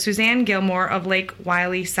broadcast, so Suzanne Gilmore of Lake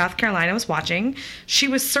Wylie, South Carolina, was watching. She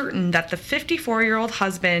was certain that her 54-year-old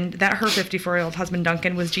husband,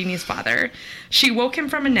 Duncan, was Jeannie's father. She woke him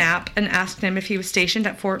from a nap and asked him if he was stationed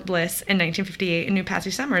at Fort Bliss in 1958 and knew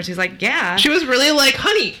Patsy Summers. He's like, yeah. She was really like,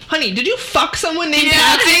 honey, did you fuck someone named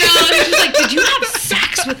Patsy? She's like, did you have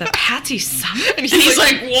sex with a Patsy Summers? And he's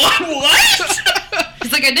like, What?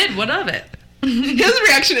 He's like, I did. What of it? his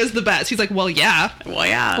reaction is the best. He's like, well, yeah. Well,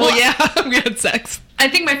 yeah. Well, yeah, we had sex. I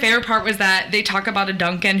think my favorite part was that they talk about a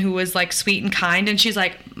Duncan who was like sweet and kind, and she's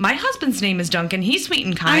like, my husband's name is Duncan. He's sweet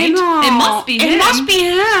and kind. know. It must be him. It must be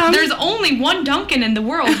him. There's only one Duncan in the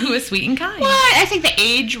world who is sweet and kind. What? I think the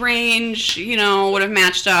age range, would have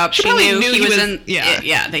matched up. She probably knew knew he he was was- in,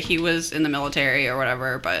 yeah. that he was in the military or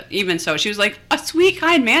whatever. But even so, she was like, a sweet,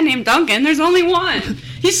 kind man named Duncan. There's only one.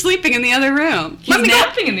 He's sleeping in the other room. He's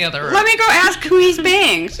napping in the other room. Let me go ask who he's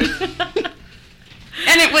banged.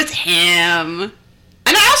 And it was him.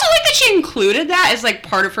 And I also like that she included that as like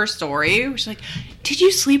part of her story. She's like, did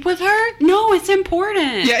you sleep with her? No, it's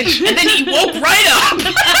important. Yeah. And then he woke right up.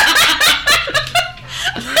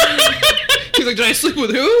 He's like, did I sleep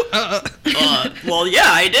with who? Well, yeah,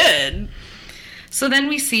 I did. So then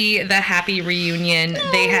we see the happy reunion.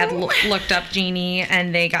 They had looked up Jeannie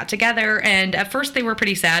and they got together. And at first they were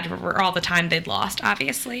pretty sad for all the time they'd lost,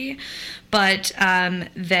 obviously. But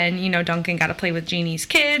then, Duncan got to play with Jeannie's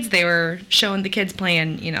kids. They were showing the kids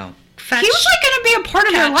playing, fetch. He was like going to be a part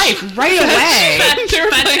of their life right away.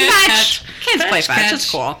 Fetch. Kids play fetch.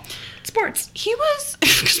 It's cool. Sports. He was.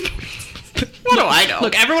 What do I know?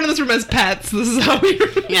 Look, everyone in this room has pets. This is how we.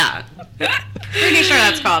 Yeah. Pretty sure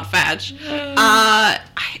that's called fetch.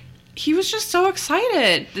 He was just so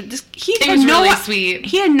excited. He It had was no, really sweet.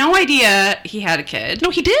 He had no idea he had a kid. No,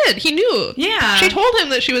 he did. He knew. Yeah. She told him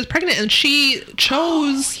that she was pregnant, and she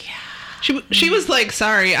chose. She was like,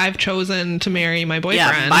 sorry, I've chosen to marry my boyfriend.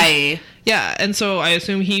 Yeah, bye. Yeah, and so I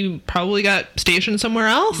assume he probably got stationed somewhere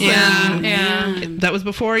else. Yeah, and yeah. that was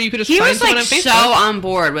before you could just He find was someone like on Facebook. so on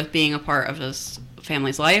board with being a part of his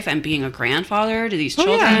family's life and being a grandfather to these Oh,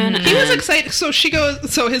 children. yeah. He was and- excited.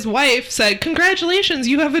 So his wife said, "Congratulations,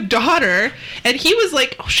 you have a daughter." And he was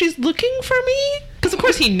like, "Oh, she's looking for me?" Because of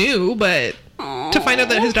course he knew, but to find out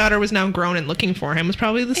that his daughter was now grown and looking for him was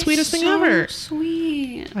probably the sweetest thing ever.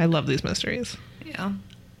 Sweet. I love these mysteries. Yeah.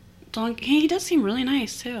 Duncan, he does seem really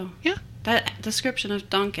nice too. Yeah. That description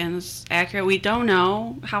of Duncan is accurate. We don't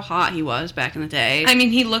know how hot he was back in the day. I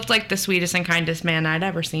mean, he looked like the sweetest and kindest man I'd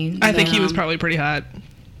ever seen. I think he was Yeah. probably pretty hot.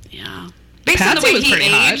 Yeah. Based on the Patsy way was he pretty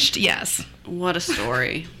hot. aged, yes. What a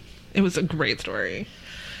story. It was a great story.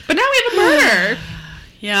 But now we have a murder.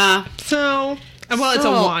 Yeah. So, well, it's a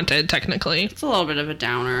Still- wanted, technically. It's a little bit of a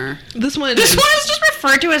downer. This one This is- one is just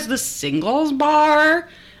referred to as the singles bar.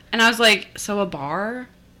 And I was like, so a bar?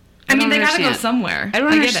 I mean, don't they gotta go understand. somewhere. I don't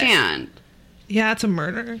get it. understand. Yeah, it's a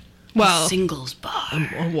murder. Well, Singles bar.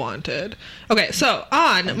 a wanted. Okay, so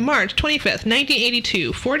on March 25th,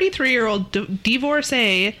 1982, 43-year-old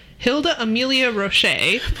divorcee Hilda Amelia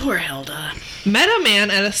Roche Poor Hilda. met a man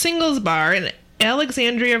at a singles bar in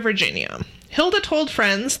Alexandria, Virginia. Hilda told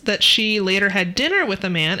friends that she later had dinner with the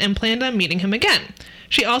man and planned on meeting him again.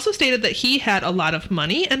 She also stated that he had a lot of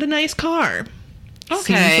money and a nice car.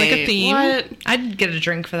 Okay. Seems like a theme. What? I'd get a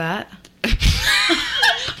drink for that.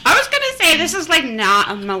 I was gonna say this is like not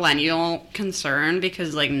a millennial concern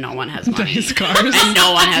because like no one has money Nice cars. and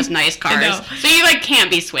no one has nice cars, know. so you like can't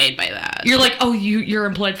be swayed by that. You're like, oh, you're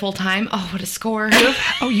employed full time? Oh, what a score.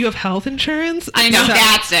 Oh, you have health insurance? I No, know.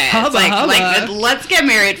 that's it. Hubba, It's like, hubba. let's get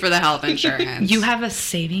married for the health insurance. You have a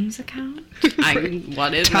savings account?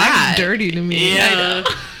 What is Talk that? dirty to me. Yeah.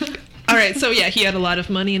 All right, so yeah, he had a lot of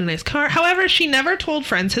money and a nice car. However, she never told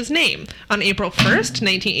friends his name. On April 1st,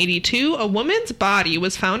 1982, a woman's body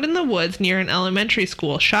was found in the woods near an elementary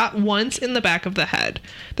school, shot once in the back of the head.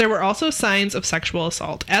 There were also signs of sexual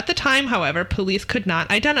assault. At the time, however, police could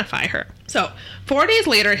not identify her. So, 4 days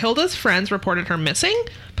later, Hilda's friends reported her missing.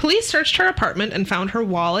 Police searched her apartment and found her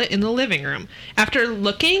wallet in the living room. After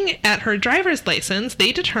looking at her driver's license,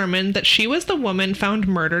 they determined that she was the woman found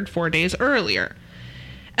murdered 4 days earlier.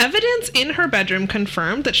 Evidence in her bedroom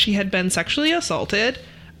confirmed that she had been sexually assaulted.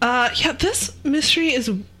 This mystery is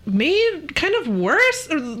made kind of worse.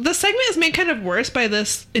 Or the segment is made kind of worse by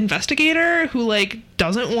this investigator who, like,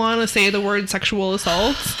 doesn't want to say the word sexual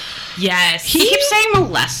assaults. Yes. He keeps saying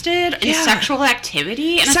molested and Yeah. sexual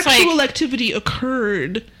activity, and Sexual it's like activity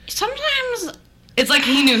occurred. sometimes. It's like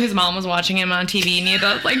he knew his mom was watching him on TV and he had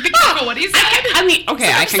to, like, be careful what he said. I mean,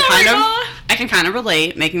 okay, I can sorry, kind of, Ma. I can kind of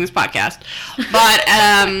relate making this podcast,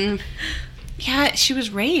 but yeah, she was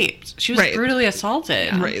raped. She was Right. brutally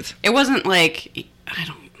assaulted. Right. It wasn't like I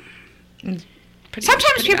don't. Pretty- Sometimes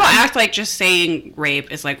pretty people bad. act like just saying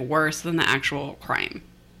rape is like worse than the actual crime.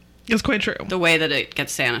 It's quite true. The way that it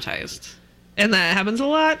gets sanitized. And that happens a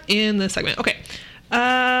lot in this segment. Okay. Hold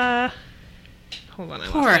on. I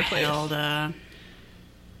lost Poor my place. Hilda.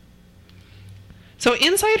 So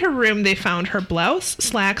inside her room, they found her blouse,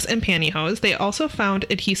 slacks, and pantyhose. They also found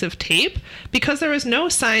adhesive tape. Because there was no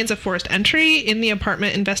signs of forced entry in the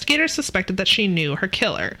apartment, investigators suspected that she knew her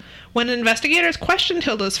killer. When investigators questioned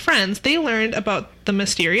Hilda's friends, they learned about the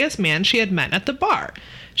mysterious man she had met at the bar.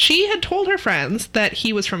 She had told her friends that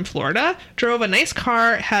he was from Florida, drove a nice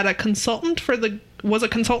car, was a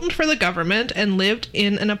consultant for the government, and lived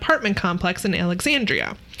in an apartment complex in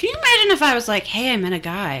Alexandria. Can you imagine if I was like, hey, I met a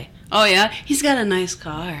guy. Oh yeah? He's got a nice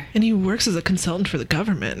car. And he works as a consultant for the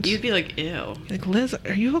government. You'd be like, ew. Like, Liz,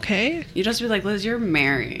 are you okay? You'd just be like, Liz, you're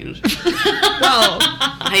married. Well,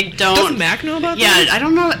 I don't. does Mac know about Yeah, this? I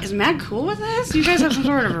don't know. Is Matt cool with this? You guys have some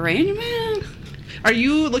sort of arrangement? Are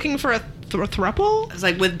you looking for a throuple? It's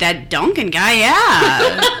like with that Duncan guy,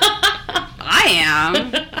 yeah. I am.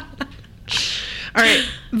 All right.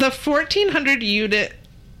 The 1,400 unit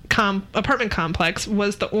apartment complex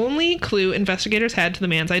was the only clue investigators had to the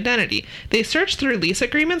man's identity. They searched through lease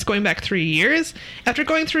agreements going back 3 years. After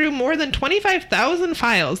going through more than 25,000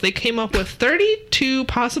 files, they came up with 32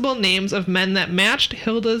 possible names of men that matched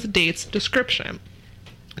Hilda's date's description.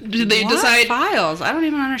 Did they What decide? files? I don't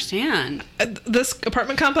even understand. This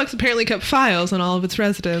apartment complex apparently kept files on all of its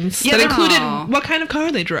residents Yeah. that included what kind of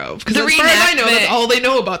car they drove. Because The as far as I know, that's reenactment- all they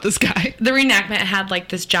know about this guy. The reenactment had like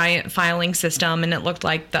this giant filing system, and it looked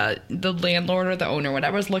like the landlord or the owner,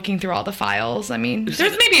 whatever, was looking through all the files. I mean,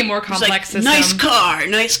 there's maybe a more It's complex like, system.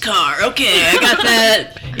 nice car. Okay, I got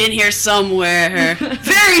that in here somewhere.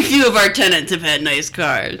 Very few of our tenants have had nice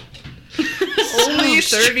cars. Only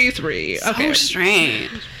 33. So Okay. strange.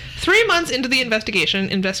 3 months into the investigation,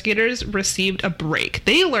 investigators received a break.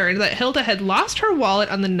 They learned that Hilda had lost her wallet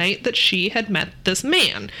on the night that she had met this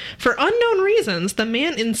man. For unknown reasons, the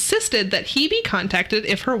man insisted that he be contacted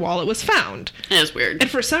if her wallet was found. That is weird.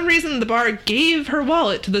 And for some reason, the bar gave her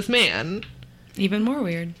wallet to this man. Even more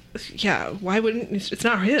weird. Yeah, why wouldn't... It's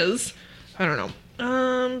not his. I don't know.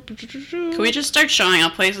 Can we just start showing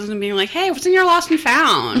up places and being like, hey, what's in your lost and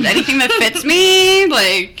found? Anything that fits me?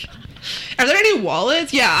 Like... Are there any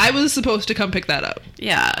wallets? Yeah, I was supposed to come pick that up.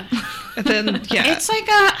 Yeah. And then, yeah. It's like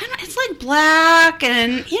it's like black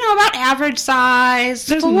and, about average size.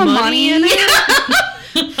 There's full of money in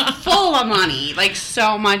it. Full of money. Like,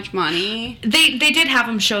 so much money. They did have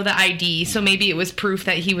him show the ID, so maybe it was proof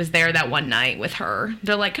that he was there that one night with her.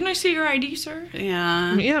 They're like, can I see your ID, sir?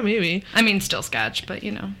 Yeah. Yeah, maybe. I mean, still sketch, but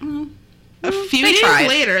A few They days tried.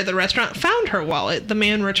 later, the restaurant found her wallet. The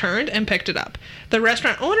man returned and picked it up. The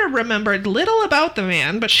restaurant owner remembered little about the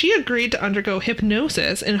man, but she agreed to undergo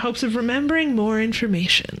hypnosis in hopes of remembering more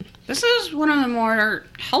information. This is one of the more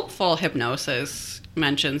helpful hypnosis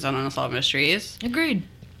mentions on Unsolved Mysteries. Agreed.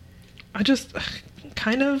 I just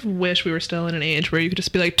kind of wish we were still in an age where you could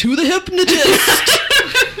just be like, to the hypnotist!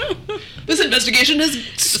 This investigation has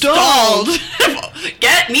stalled!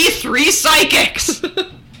 Get me 3 psychics!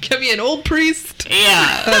 Get me an old priest.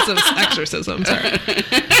 Yeah. That's an exorcism, sorry.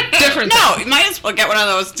 Different No, you might as well get one of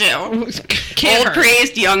those too. Can't Old hurt.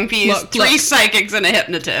 priest, young priest, Look, 3 look. psychics, and a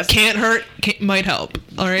hypnotist. Can't hurt, might help.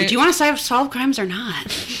 All right? Do you want to solve crimes or not?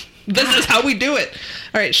 This is how we do it.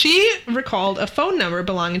 All right, she recalled a phone number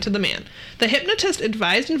belonging to the man. The hypnotist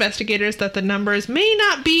advised investigators that the numbers may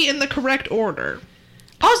not be in the correct order.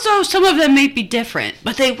 Also, some of them may be different,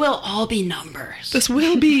 but they will all be numbers. This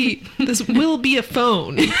will be a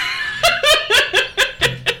phone.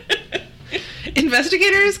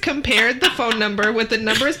 Investigators compared the phone number with the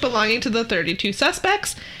numbers belonging to the 32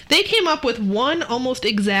 suspects. They came up with one almost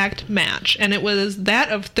exact match, and it was that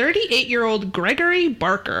of 38-year-old Gregory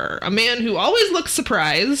Barker, a man who always looks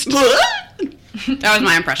surprised. That was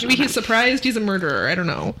my impression. Maybe he's surprised he's a murderer. I don't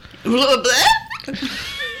know.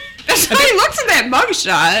 That's how he looks at that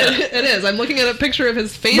mugshot. It is. I'm looking at a picture of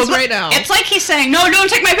his face right now. It's like he's saying, no, don't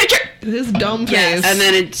take my picture. His dumb face. And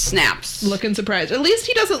then it snaps. Looking surprised. At least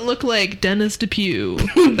he doesn't look like Dennis Depew,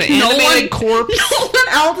 the animated corpse. No one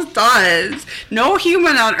else does. No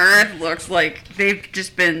human on Earth looks like they've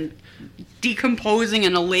just been decomposing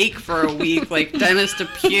in a lake for a week like Dennis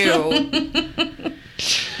Depew.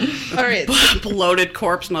 All right. Bloated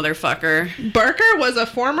corpse motherfucker. Barker was a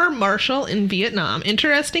former marshal in Vietnam.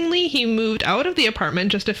 Interestingly, he moved out of the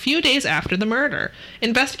apartment just a few days after the murder.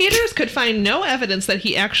 Investigators could find no evidence that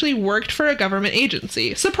he actually worked for a government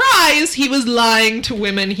agency. Surprise! He was lying to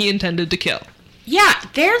women he intended to kill. Yeah,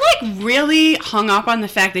 they're like really hung up on the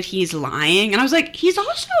fact that he's lying. And I was like, he's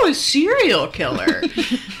also a serial killer.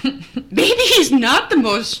 Maybe he's not the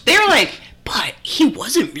most... They're like, but he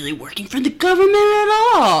wasn't really working for the government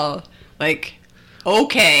at all. Like,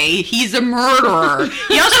 okay, he's a murderer.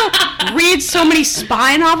 He also reads so many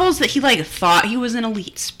spy novels that he like thought he was an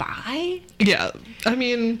elite spy. Yeah, I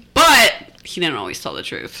mean... But he didn't always tell the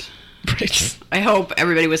truth. Right. I hope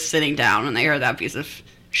everybody was sitting down when they heard that piece of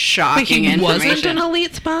But shocking he information. wasn't an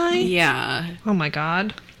elite spy? Yeah. Oh my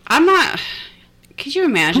god. I'm not... Could you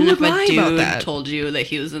imagine Who if would a lie about dude that? told you that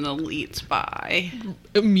he was an elite spy?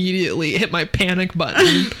 Immediately hit my panic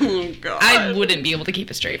button. Oh, God. I wouldn't be able to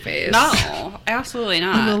keep a straight face. No, absolutely An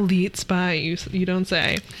not. elite spy, you don't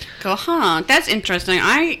say. Go, huh? That's interesting.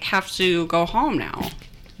 I have to go home now.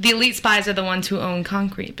 The elite spies are the ones who own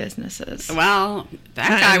concrete businesses. Well, that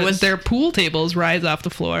guy And was... their pool tables rise off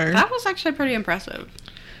the floor. That was actually pretty impressive.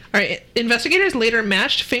 All right. Investigators later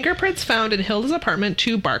matched fingerprints found in Hilda's apartment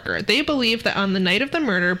to Barker. They believe that on the night of the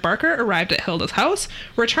murder, Barker arrived at Hilda's house,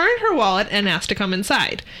 returned her wallet, and asked to come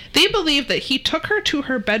inside. They believe that he took her to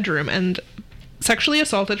her bedroom and sexually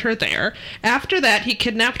assaulted her there. After that, he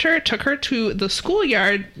kidnapped her, took her to the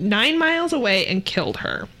schoolyard 9 miles away, and killed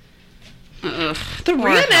her. Ugh, The poor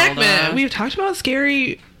reenactment. Hilda. We've talked about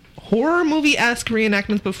scary horror movie-esque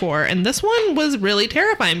reenactments before, and this one was really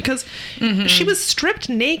terrifying because she was stripped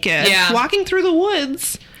naked, Yeah. walking through the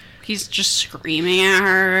woods. He's just screaming at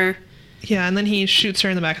her. Yeah, and then he shoots her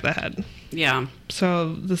in the back of the head. Yeah.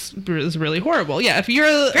 So this is really horrible. Yeah, if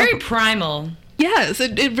you're Very primal. yes,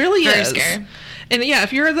 it really Very is. scary. And yeah,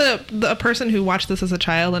 if you're the person who watched this as a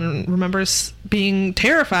child and remembers being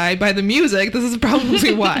terrified by the music, this is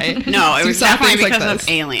probably why. No, it You was saw definitely things like because this. of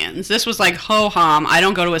aliens. This was like, ho-hum, I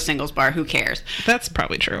don't go to a singles bar, who cares? That's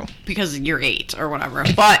probably true. Because you're 8 or whatever.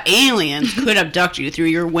 But aliens could abduct you through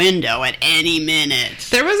your window at any minute.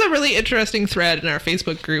 There was a really interesting thread in our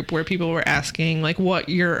Facebook group where people were asking like what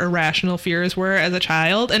your irrational fears were as a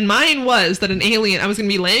child, and mine was that an alien, I was going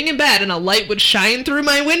to be laying in bed and a light would shine through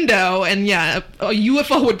my window, and yeah, a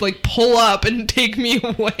UFO would like pull up and take me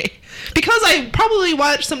away. Because I probably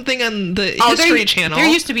watched something on the History Channel There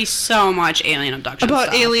used to be so much alien abduction about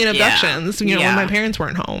stuff. alien Yeah. abductions, you know, when my parents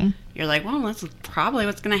weren't home. You're like, well, that's probably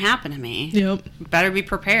what's going to happen to me. Yep. Better be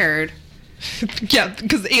prepared. Yeah,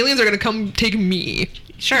 because aliens are going to come take me.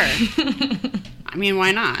 Sure. I mean,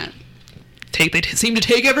 why not? They seem to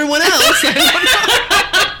take everyone else.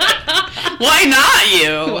 Why not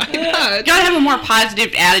you? Why not? You gotta have a more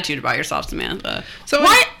positive attitude about yourself, Samantha. So-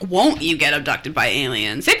 why won't you get abducted by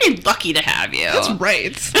aliens? They'd be lucky to have you. That's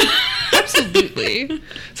right. Absolutely.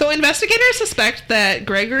 So investigators suspect that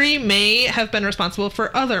Gregory may have been responsible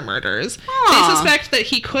for other murders. Aw. They suspect that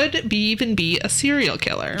he could even be a serial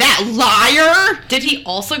killer. That liar? Did he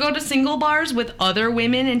also go to single bars with other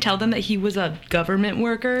women and tell them that he was a government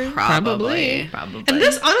worker? Probably. Probably. And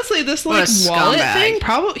this, honestly, this like What a wallet scumbag.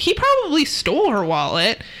 thing, he probably stole her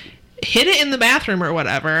wallet, hid it in the bathroom or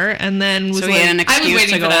whatever, and then was So like, he had an I was excuse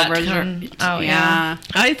waiting to for go that over. to come. Oh, yeah.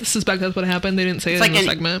 I suspect that's what happened. They didn't say It's it like in the an,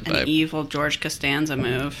 segment, an but evil George Costanza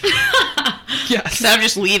move. yes. Instead of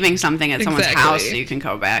just leaving something at someone's Exactly. house so you can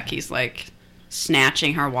go back, he's like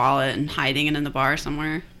snatching her wallet and hiding it in the bar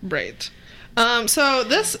somewhere. Right. So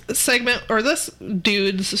this segment, or this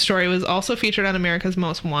dude's story, was also featured on America's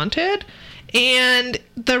Most Wanted, and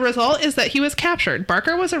the result is that he was captured.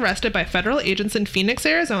 Barker was arrested by federal agents in Phoenix,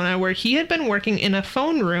 Arizona, where he had been working in a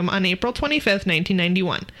phone room on April 25th,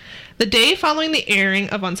 1991, the day following the airing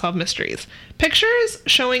of Unsolved Mysteries. Pictures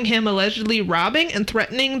showing him allegedly robbing and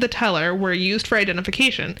threatening the teller were used for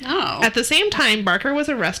identification. Oh. At the same time, Barker was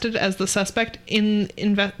arrested as the suspect in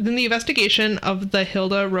the investigation of the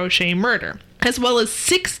Hilda Roche murder, as well as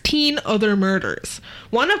 16 other murders,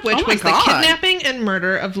 one of which Oh my was God. the kidnapping and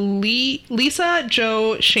murder of Lisa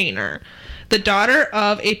Jo Shaner, the daughter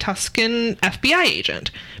of a Tuscan FBI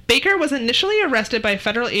agent. Baker was initially arrested by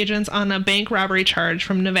federal agents on a bank robbery charge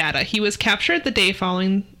from Nevada. He was captured the day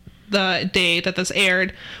following the day that this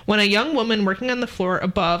aired, when a young woman working on the floor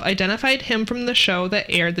above identified him from the show that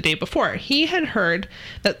aired the day before. He had heard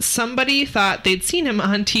that somebody thought they'd seen him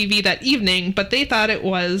on TV that evening, but they thought it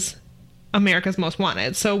was America's Most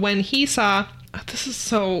Wanted. So when he saw, this is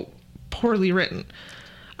so poorly written.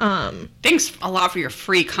 Thanks a lot for your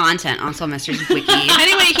free content on Some Mysteries Wiki.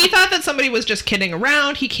 Anyway, he thought that somebody was just kidding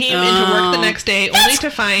around. He came into work the next day only to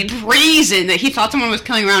find... Brazen that he thought someone was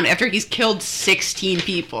killing around after he's killed 16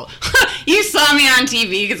 people. You saw me on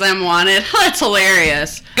TV because I'm wanted. That's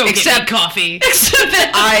hilarious. Go except, get me coffee. except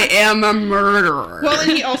that I am a murderer. Well,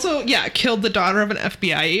 and he also, killed the daughter of an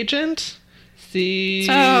FBI agent. See...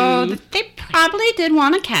 So they probably did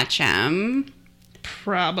want to catch him.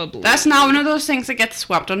 Probably. That's not one of those things that gets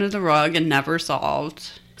swept under the rug and never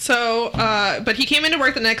solved. So, but he came into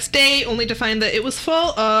work the next day only to find that it was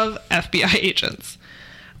full of FBI agents.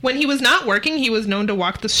 When he was not working, he was known to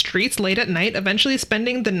walk the streets late at night, eventually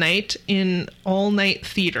spending the night in all-night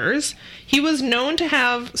theaters. He was known to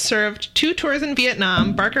have served 2 tours in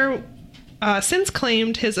Vietnam. Barker since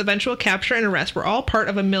claimed his eventual capture and arrest were all part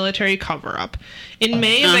of a military cover-up. In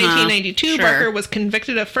May of 1992, sure. Barker was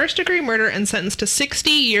convicted of first-degree murder and sentenced to 60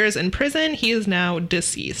 years in prison. He is now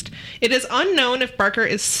deceased. It is unknown if Barker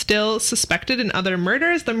is still suspected in other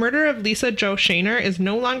murders. The murder of Lisa Jo Shaner is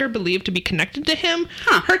no longer believed to be connected to him.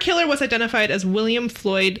 Huh. Her killer was identified as William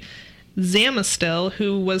Floyd Zamastil,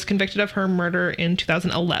 who was convicted of her murder in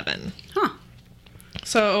 2011. Huh.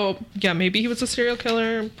 So, yeah, maybe he was a serial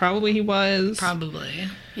killer. Probably he was. Probably.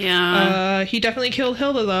 Yeah. He definitely killed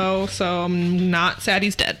Hilda, though, so I'm not sad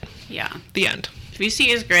he's dead. Yeah. The end. If you see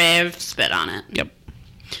his grave, spit on it. Yep.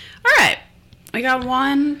 All right. We got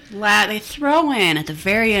one they throw in at the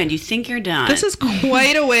very end. You think you're done. This is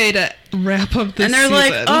quite a way to wrap up this and they're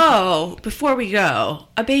season. like, oh, before we go,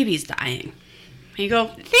 a baby's dying. And you go,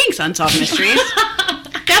 thanks, Unsolved Mysteries.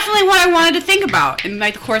 Definitely what I wanted to think about in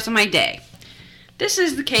the course of my day. This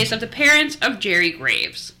is the case of the parents of Jerry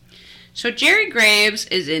Graves. So Jerry Graves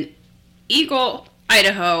is in Eagle,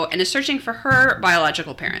 Idaho, and is searching for her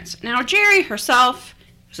biological parents. Now, Jerry herself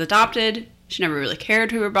was adopted. She never really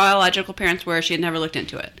cared who her biological parents were. She had never looked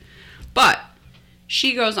into it. But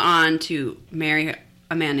she goes on to marry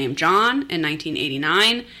a man named John in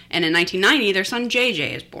 1989, and in 1990, their son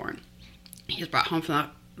JJ is born. He's brought home from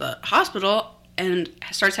the hospital and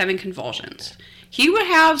starts having convulsions. He would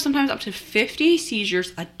have sometimes up to 50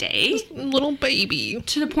 seizures a day. Little baby.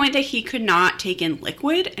 To the point that he could not take in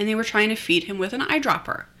liquid, and they were trying to feed him with an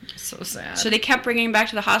eyedropper. So sad. So they kept bringing him back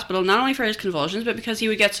to the hospital, not only for his convulsions, but because he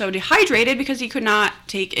would get so dehydrated because he could not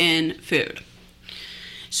take in food.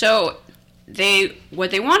 So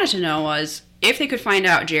what they wanted to know was, if they could find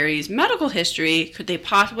out Jerry's medical history, could they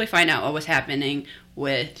possibly find out what was happening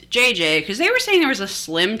with JJ? Because they were saying there was a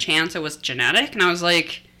slim chance it was genetic, and I was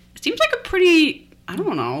like, it seems like a pretty, I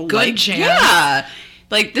don't know. Good chance. Yeah.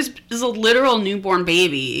 Like, this is a literal newborn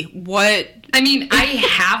baby. What... I mean, I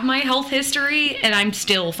have my health history, and I'm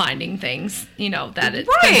still finding things, that it's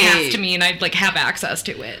Right. been passed to me, and I have access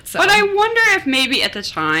to it. So. But I wonder if maybe at the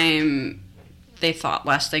time they thought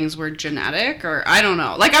less things were genetic, or I don't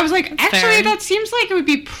know. Like, I was like, That's actually, fair. that seems like it would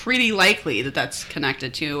be pretty likely that that's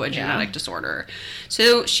connected to a genetic disorder.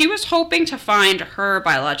 So she was hoping to find her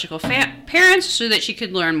biological parents so that she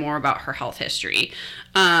could learn more about her health history.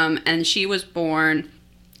 And she was born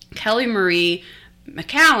Kelly Marie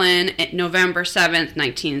McAllen at November 7th,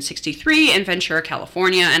 1963 in Ventura,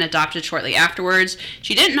 California, and adopted shortly afterwards.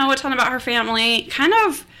 She didn't know a ton about her family. Kind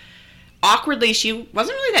of awkwardly, she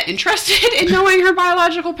wasn't really that interested in knowing her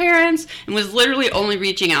biological parents and was literally only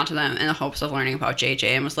reaching out to them in the hopes of learning about JJ,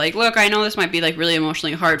 and was like, look, I know this might be like really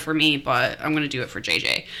emotionally hard for me, but I'm going to do it for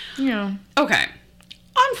JJ. Yeah. Okay.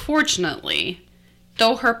 Unfortunately,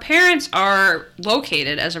 though her parents are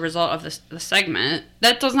located as a result of the segment,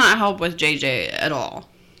 that does not help with JJ at all.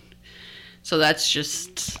 So that's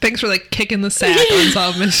just... Thanks for kicking the sack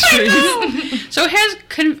Unsolved Mysteries. So his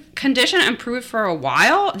condition improved for a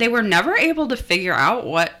while. They were never able to figure out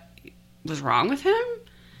what was wrong with him.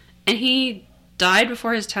 And he died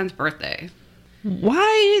before his 10th birthday.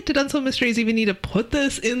 Why did Unsolved Mysteries even need to put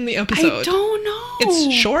this in the episode? I don't know.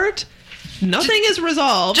 It's short. Nothing is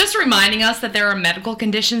resolved. Just reminding us that there are medical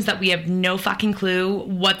conditions that we have no fucking clue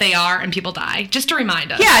what they are, and people die. Just to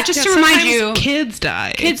remind us. Yeah, just to remind you. Sometimes kids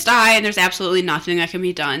die. Kids die, and there's absolutely nothing that can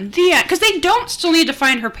be done. Because they don't still need to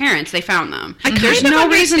find her parents. They found them. There's kind of no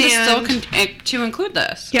reason to still understand- to include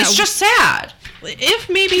this. Yeah. It's just sad. If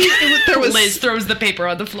maybe there was Liz throws the paper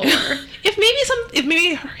on the floor. if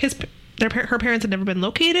maybe her parents had never been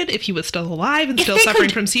located, if he was still alive and If still they suffering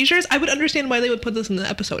could- from seizures, I would understand why they would put this in the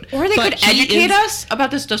episode. Or they But could he educate is- us about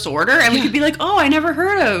this disorder, and we could be like, oh, I never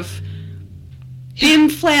heard of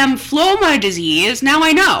Flim-Flam-Floma disease. Now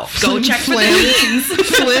I know. Go check for the genes.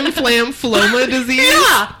 Flim-Flam-Floma disease.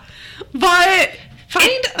 Yeah. But...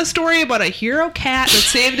 Find a story about a hero cat that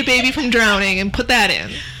saved a baby from drowning and put that in.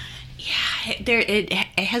 It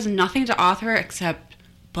has nothing to offer except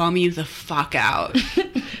bum you the fuck out.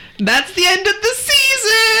 That's the end of the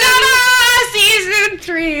season! Ta-da! Season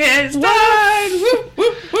 3 is done! Woo,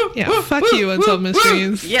 woo, woo, Yeah, woo, fuck woo, you, Unsolved woo,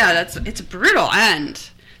 Mysteries. woo. Yeah, it's a brutal end.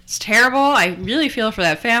 It's terrible. I really feel for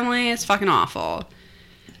that family. It's fucking awful.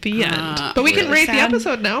 The end. But we can really rate the sad.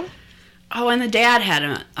 episode now. Oh, and the dad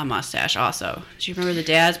had a mustache also. Do you remember the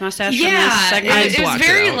dad's mustache from this Yeah, segment? it was blocked it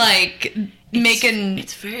very It's out. making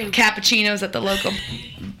very... cappuccinos at the local,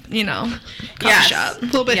 coffee Yes. shop. A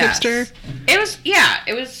little bit Yes. hipster.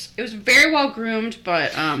 It was very well groomed,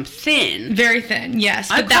 but thin. Very thin, yes.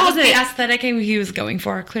 I But that was called the it- aesthetic he was going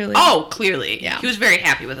for, clearly. Oh, clearly. Yeah. He was very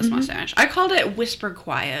happy with his mustache. I called it whisper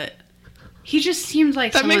quiet. He just seemed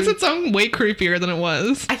like That someone... makes it sound way creepier than it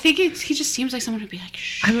was. I think he just seems like someone who'd be like,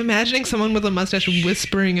 shh. I'm imagining someone with a mustache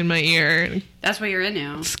whispering in my ear. And it That's what you're in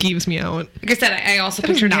now. skeeves me out. Like I said, I also That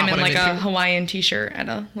is pictured not him in what I'm like a into. Hawaiian t-shirt at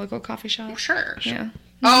a local coffee shop. Well, sure. Yeah.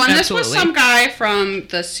 Oh, and this was Absolutely. some guy from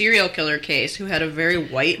the serial killer case who had a very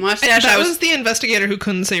white mustache. That was the investigator who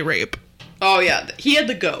couldn't say rape. Oh, yeah. He had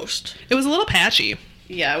the ghost. It was a little patchy.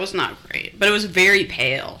 Yeah, it was not great. But it was very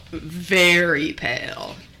pale. Very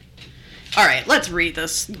pale. All right, let's read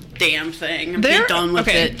this damn thing and be done with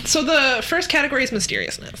it. So the first category is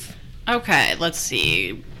mysteriousness. Okay, let's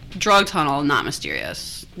see. Drug tunnel, not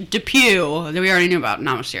mysterious. Depew, that we already knew about,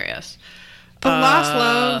 not mysterious. The Lost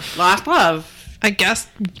Love. Lost Love. I guess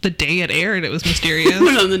the day it aired, it was mysterious.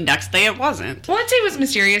 And then the next day it wasn't. Well, I'd say it was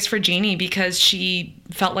mysterious for Jeannie because she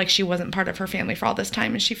felt like she wasn't part of her family for all this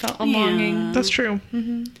time, and she felt a longing. That's true.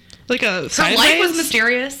 Like a Her sideways? life was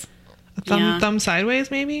mysterious. A thumb, Yeah. thumb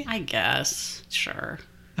sideways, maybe? I guess. Sure.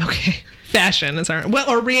 Okay. Fashion is our... Well,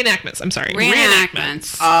 or reenactments. I'm sorry.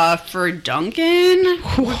 Reenactments. For Duncan,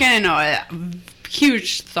 we're getting a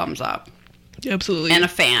huge thumbs up. Absolutely. And a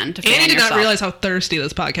fan to fan Annie did yourself. not realize how thirsty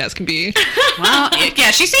this podcast can be. Well,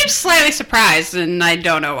 yeah, she seems slightly surprised, and I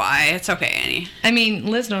don't know why. It's okay, Annie. I mean,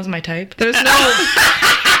 Liz knows my type. There's no...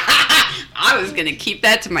 I was gonna keep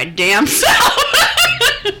that to my damn self.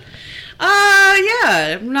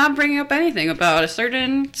 Yeah, I'm not bringing up anything about a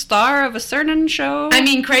certain star of a certain show. I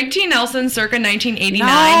mean, Craig T. Nelson, circa 1989. No,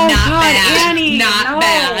 not God, bad. Annie, not no.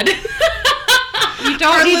 bad. You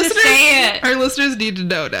don't need to say it. Our listeners need to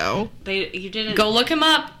know now. You didn't. Go look him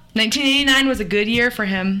up. 1989 was a good year for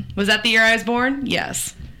him. Was that the year I was born?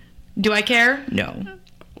 Yes. Do I care? No.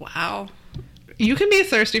 Wow. You can be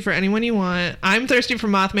thirsty for anyone you want. I'm thirsty for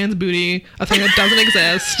Mothman's booty, a thing that doesn't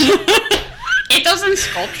exist. It does in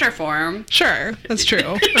sculpture form. Sure, that's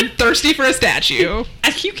true. I'm thirsty for a statue.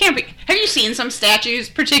 You can't be. Have you seen some statues,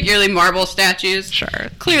 particularly marble statues? Sure.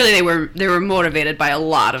 Clearly, they were motivated by a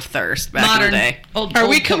lot of thirst back in the day. Are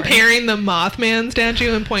we comparing the Mothman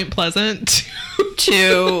statue in Point Pleasant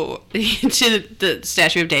to the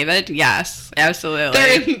statue of David? Yes,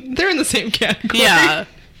 absolutely. They're in the same category. Yeah,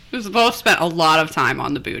 we both spent a lot of time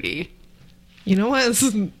on the booty. You know what? This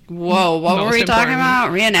is Whoa, what were most we talking important.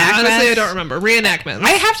 about? Reenactments? Honestly, I don't remember. Reenactments.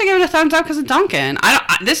 I have to give it a thumbs up because of Duncan.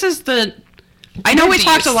 I know we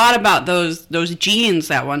talked a lot about those genes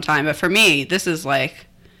that one time, but for me, this is like...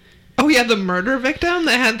 Oh yeah, the murder victim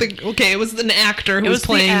that had the... Okay, it was an actor who was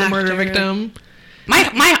playing the murder victim.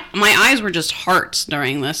 My eyes were just hearts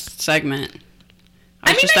during this segment.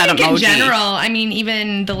 I think in general,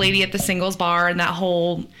 even the lady at the singles bar and that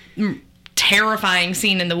whole terrifying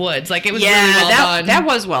scene in the woods, like it was really well done. That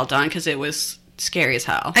was well done because it was scary as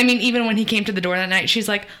hell. Even when he came to the door that night, she's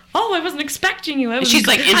like, "Oh, I wasn't expecting you." She's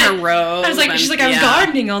like in her robe. I was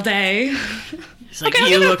gardening all day. She's like,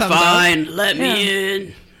 you look fine. Let me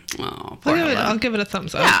in. Oh, poor I'll give it a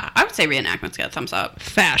thumbs up. Yeah, I would say reenactments get a thumbs up.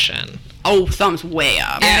 Fashion. Oh, thumbs way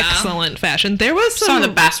up. Excellent fashion. There was some of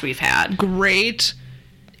the best we've had. Great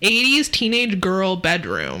 80s teenage girl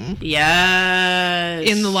bedroom. Yes.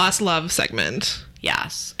 In the Lost Love segment.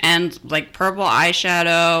 Yes. And like purple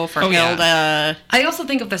eyeshadow for Hilda. Yeah. I also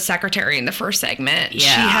think of the secretary in the first segment. Yeah.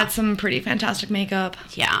 She had some pretty fantastic makeup.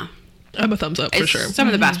 Yeah. I'm a thumbs up for sure. Some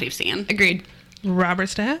of the best we've seen. Agreed. Robert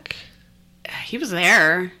Stack? He was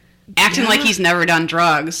there. Acting like he's never done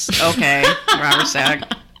drugs. Okay, Robert Stack.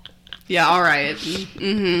 Yeah, all right.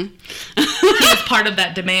 Mm-hmm. He was part of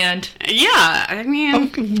that demand. Yeah,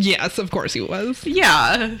 yes, of course he was.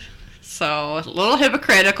 Yeah. So, a little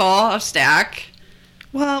hypocritical of Stack.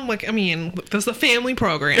 Well, this is a family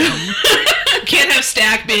program. Can't have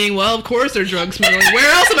Stack being, well, of course they're drug smuggling.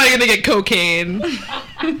 Where else am I going to get cocaine?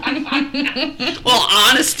 Well,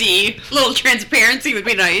 honesty. A little transparency would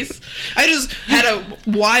be nice. I just had a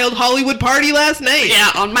wild Hollywood party last night.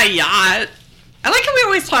 Yeah, on my yacht. I like how we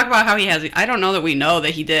always talk about how he has... I don't know that we know that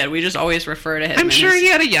he did. We just always refer to him. I'm sure he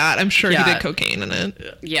had a yacht. I'm sure he did cocaine in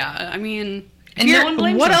it. Yeah, And no one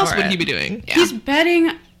blames what him else for would it. he be doing? Yeah. He's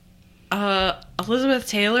betting Elizabeth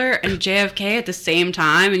Taylor and JFK at the same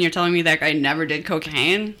time, and you're telling me that guy never did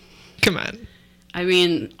cocaine? Come on.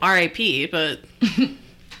 R.I.P., but...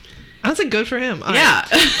 Honestly, good for him. Yeah.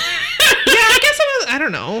 I guess I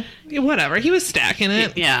don't know. Whatever. He was stacking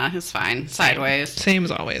it. Yeah, it's fine. Sideways. Same as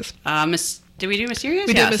always. Did we do Mysterious?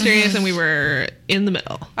 We did Mysterious, and we were in the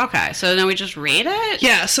middle. Okay, so then we just rate it?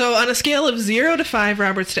 Yeah, so on a scale of 0 to 5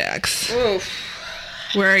 Robert Stacks, oof,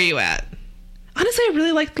 where are you at? Honestly, I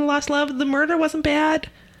really liked The Lost Love. The murder wasn't bad.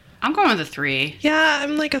 I'm going with a 3. Yeah,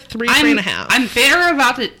 I'm like a 3.5. I'm bitter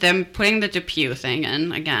about them putting the Depew thing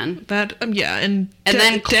in again. That, and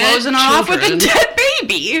then closing off with a dead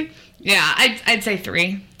baby. Yeah, I'd say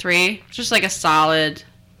 3. 3? Just like a solid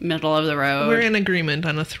middle of the road. We're in agreement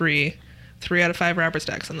on a 3. 3 out of 5 Robert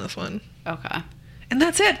Stacks on this one. Okay. And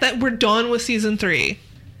that's it. We're done with season 3.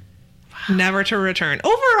 Wow. Never to return.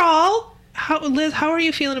 Overall, Liz, how are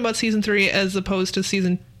you feeling about season 3 as opposed to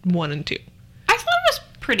season 1 and 2? I thought it was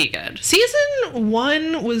pretty good. Season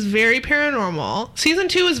 1 was very paranormal. Season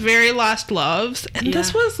 2 was very Lost Loves. And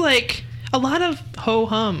this was like a lot of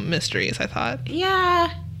ho-hum mysteries, I thought.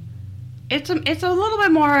 Yeah. It's a little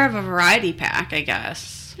bit more of a variety pack, I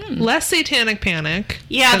guess. Less satanic panic.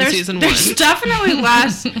 Yeah, than season 1. There's definitely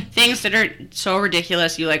less things that are so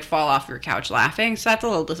ridiculous you like fall off your couch laughing. So that's a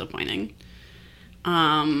little disappointing.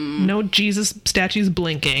 No Jesus statues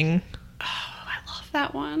blinking. Oh, I love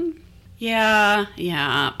that one. Yeah.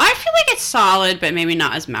 I feel like it's solid, but maybe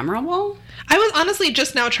not as memorable. I was honestly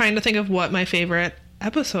just now trying to think of what my favorite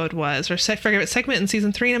episode was or favorite segment in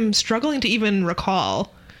season 3, and I'm struggling to even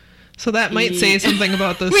recall. So that might say something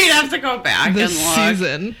about this. We'd have to go back and look.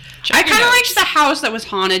 Season. I kind of liked the house that was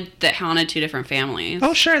haunted, that haunted 2 different families.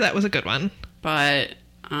 Oh, sure, that was a good one. But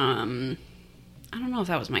I don't know if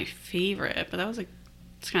that was my favorite, but that was it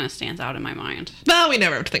kind of stands out in my mind. Well, we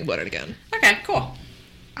never have to think about it again. Okay, cool. All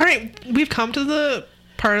right, we've come to the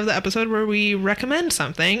part of the episode where we recommend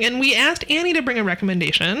something, and we asked Annie to bring a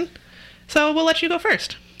recommendation. So we'll let you go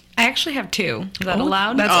first. I actually have two. Is that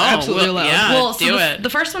allowed? That's absolutely allowed. Yeah, Well, so do it. the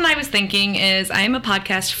first one I was thinking is I am a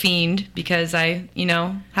podcast fiend because I,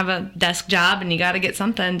 have a desk job and you got to get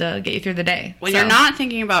something to get you through the day. When So- you're not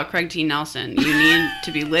thinking about Craig T. Nelson, you need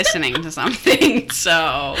to be listening to something.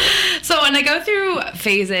 So, when I go through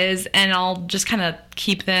phases and I'll just kind of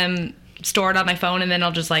keep them stored on my phone and then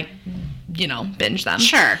I'll just binge them.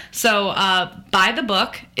 Sure. So By the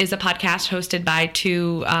Book is a podcast hosted by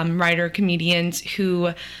two writer comedians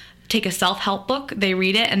who take a self-help book, they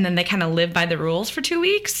read it, and then they kind of live by the rules for 2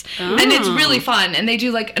 weeks. And it's really fun. And they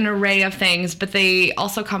do like an array of things, but they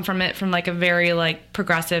also come from it from like a very like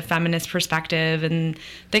progressive feminist perspective. And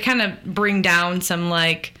they kind of bring down some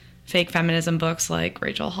like fake feminism books like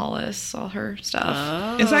Rachel Hollis, all her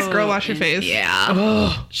stuff. Is that Girl Wash Your Face? Yeah.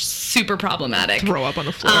 Oh, Super problematic. throw up on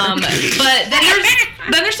the floor. But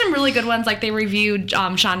then there's some really good ones. Like they reviewed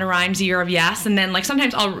Shonda Rhimes' Year of Yes, and then like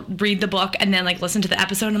sometimes I'll read the book and then like listen to the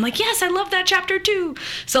episode and I'm like, yes, I love that chapter too.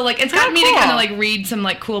 So like it's got me to cool. kind of like read some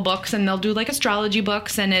like cool books, and they'll do like astrology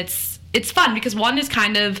books, and it's fun because one is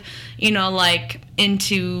kind of like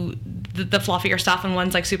into the fluffier stuff, and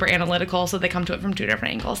one's like super analytical, so they come to it from two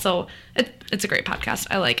different angles. So it's a great podcast.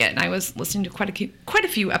 I like it, and I was listening to quite a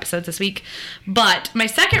few episodes this week. But my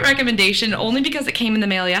second recommendation, only because it came in the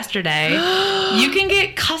mail yesterday, you can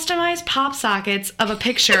get customized pop sockets of a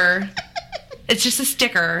picture. It's just a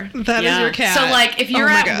sticker. That is Yeah. your cat. So like if you're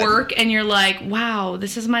Oh my at God. work and you're like, wow,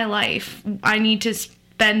 this is my life, I need to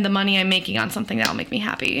spend the money I'm making on something that'll make me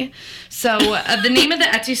happy. So the name of the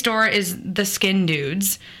Etsy store is The Skin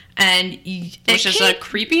Dudes. And which is a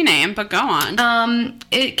creepy name, but go on.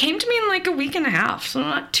 it came to me in like a week and a half, so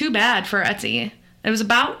not too bad for Etsy. It was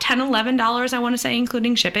about $10, $11, I want to say,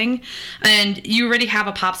 including shipping. And you already have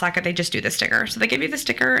a pop socket. They just do the sticker. So they give you the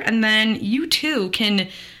sticker, and then you too can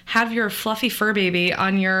have your fluffy fur baby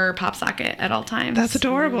on your pop socket at all times. That's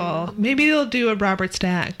adorable. Maybe they'll do a Robert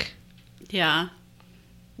Stack. Yeah.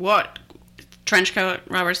 What? Trench coat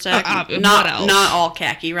Robert Stack? what not else? all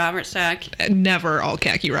khaki Robert Stack. Never all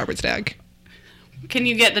khaki Robert Stack. Can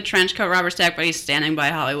you get the trench coat Robert Stack, but he's standing by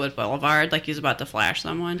Hollywood Boulevard like he's about to flash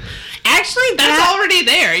someone? Actually, That's already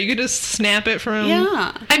there. You could just snap it from.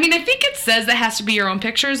 Yeah. I mean, I think it says it has to be your own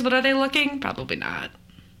pictures, but are they looking? Probably not.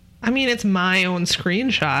 I mean, it's my own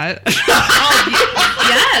screenshot.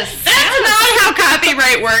 Yes. That's not how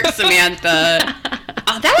copyright works, Samantha.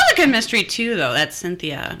 Oh, that was a good mystery too, though. That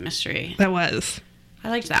Cynthia mystery. That was. I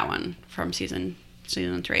liked that one from season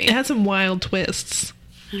 3. It had some wild twists.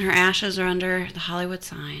 And her ashes are under the Hollywood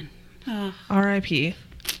sign. Oh, R.I.P.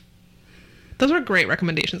 Those were great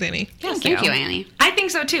recommendations, Annie. thank you, Annie. I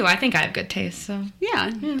think so too. I think I have good taste, so.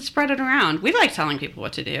 Yeah, spread it around. We like telling people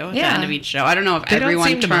what to do at the Yeah. end of each show. I don't know if They don't everyone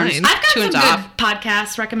seem to turns mind. I've got some tunes good off.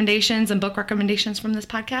 podcast recommendations and book recommendations from this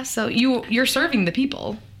podcast, so you're serving the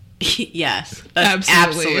people. Yes, that's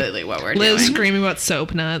absolutely what we're Liz doing. screaming about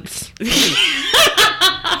soap nuts.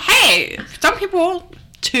 Hey, some people,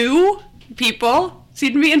 2 people,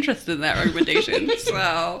 seem to be interested in that recommendation.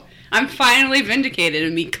 So I'm finally vindicated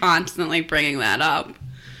in me constantly bringing that up.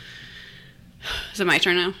 Is it my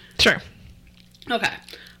turn now? Sure. Okay.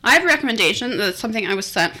 I have a recommendation that's something I was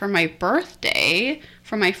sent for my birthday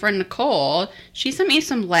from my friend Nicole. She sent me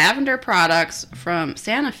some lavender products from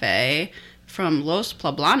Santa Fe from Los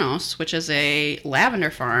Poblanos, which is a lavender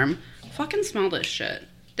farm. Fucking smell this shit.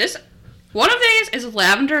 One of these is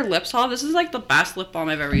lavender lip salve. This is like the best lip balm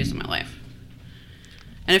I've ever used in my life.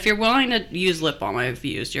 And if you're willing to use lip balm I've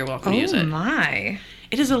used, you're welcome to use it. My.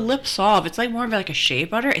 It is a lip salve. It's like more of like a shea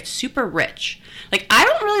butter. It's super rich. Like, I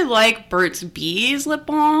don't really like Burt's Bees lip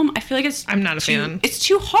balm. I feel like I'm not a fan. It's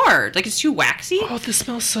too hard. Like, it's too waxy. Oh, this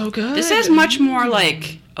smells so good. This is much more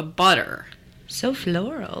like a butter. So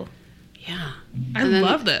floral. Yeah. I And then-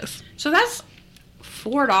 love this. So that's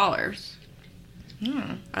 $4.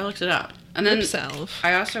 I looked it up. And then Lip salve.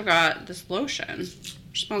 I also got this lotion,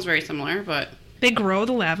 which smells very similar, but... They grow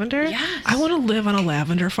the lavender? Yes. I want to live on a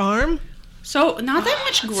lavender farm. So, not that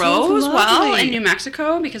much sounds grows well lovely. in New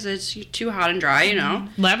Mexico because it's too hot and dry, you know.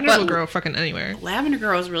 Lavender But will grow fucking anywhere. lavender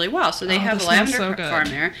grows really well, so they Oh, have this a lavender smells so good. farm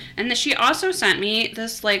there. And then she also sent me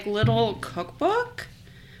this like little cookbook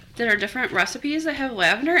that are different recipes that have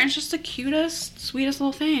lavender, and it's just the cutest, sweetest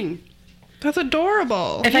little thing. That's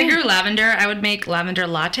adorable. If I grew lavender, I would make lavender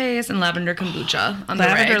lattes and lavender kombucha on the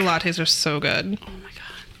Lavender reg. lattes are so good. Oh my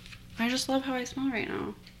god, I just love how I smell right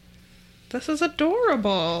now. This is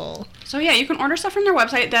adorable. So yeah, you can order stuff from their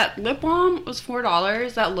website. That lip balm was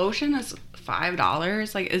 $4. That lotion is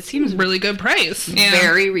 $5. Like, it seems Really good price. Yeah,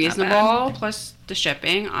 very not reasonable. Plus the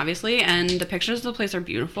shipping, obviously, and the pictures of the place are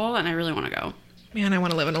beautiful, and I really want to go. Man, I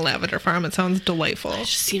want to live in a lavender farm. It sounds delightful. It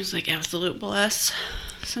just seems like absolute bliss.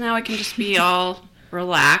 So now I can just be all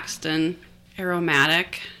relaxed and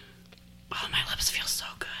aromatic. Oh, my lips feel so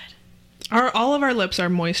good. All of our lips are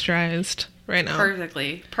moisturized right now.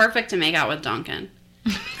 Perfectly. Perfect to make out with Duncan.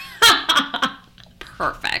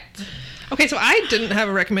 Perfect. Okay, so I didn't have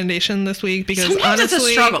a recommendation this week because Sometimes honestly, it's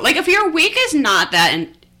a struggle. Like, if your week is not that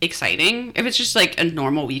exciting, if it's just like a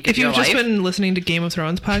normal week of if your you've just life, been listening to Game of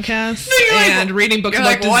Thrones podcasts you're like, and reading books you're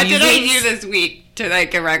about like, what diseases, did I do this week to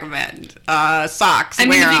like recommend? Socks. I mean,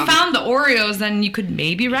 wear if you 'em. found the Oreos, then you could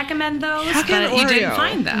maybe recommend those, Fucking but you didn't Oreo.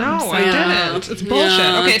 find them. No, so- I didn't. It's bullshit.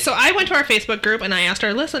 Yeah. Okay, so I went to our Facebook group and I asked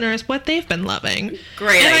our listeners what they've been loving.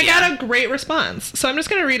 Great And idea. I got a great response. So I'm just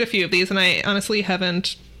going to read a few of these, and I honestly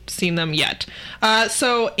haven't seen them yet.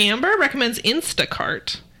 So Amber recommends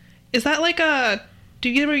Instacart. Is that like a... Do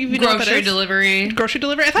you know what that Grocery is? delivery. Grocery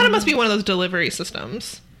delivery? I thought it must be one of those delivery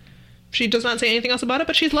systems. She does not say anything else about it,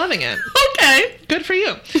 but she's loving it. Okay. Good for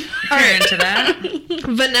you. You're into that.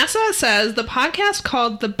 Vanessa says the podcast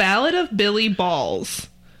called The Ballad of Billy Balls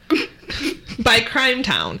by Crime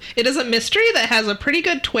Town. It is a mystery that has a pretty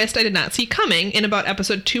good twist I did not see coming in about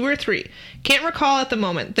episode 2 or 3. Can't recall at the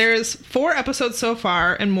moment. There's 4 episodes so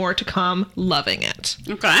far and more to come. Loving it.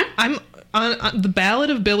 Okay. I'm on The Ballad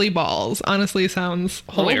of Billy Balls. Honestly sounds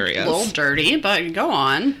hilarious. A little dirty, but go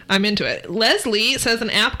on. I'm into it. Leslie says an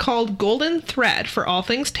app called Golden Thread for all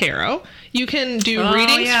things tarot. You can do Oh,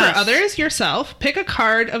 readings yes. for others, yourself, pick a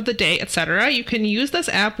card of the day, etc. You can use this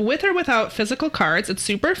app with or without physical cards. It's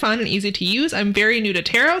super fun and easy to use. I'm very new to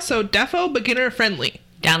tarot, so defo beginner friendly.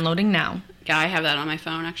 Downloading now. Yeah, I have that on my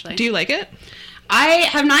phone actually. Do you like it? I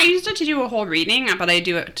have not used it to do a whole reading, but I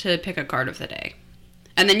do it to pick a card of the day.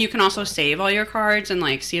 And then you can also save all your cards and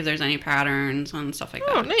like see if there's any patterns and stuff like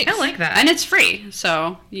that. Oh, nice. I like that. And it's free,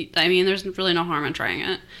 so I mean, there's really no harm in trying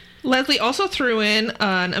it. Leslie also threw in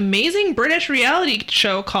an amazing British reality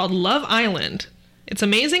show called Love Island. It's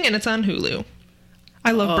amazing and it's on Hulu.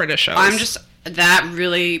 I love British shows. That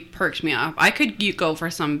really perked me up. I could go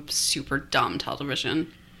for some super dumb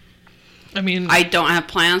television. I mean, I don't have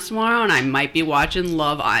plans tomorrow, and I might be watching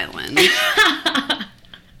Love Island.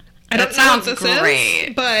 I don't That know what sounds this great.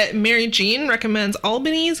 is, but Mary Jean recommends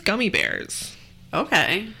Albany's gummy bears.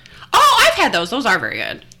 Okay. Oh, I've had those. Those are very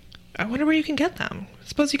good. I wonder where you can get them. I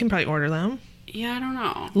suppose you can probably order them. Yeah, I don't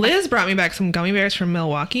know. Liz brought me back some gummy bears from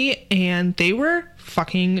Milwaukee, and they were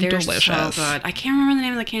fucking They're delicious. so good. I can't remember the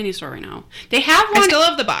name of the candy store right now. They have I one. still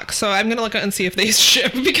have the box, so I'm gonna look out and see if they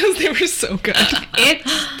ship because they were so good.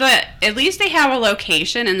 At least they have a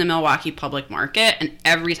location in the Milwaukee Public Market, and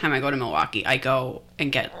every time I go to Milwaukee, I go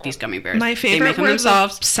and get these gummy bears. My They favorite make them were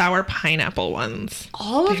themselves. the sour pineapple ones.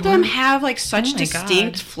 All of them have like such Oh my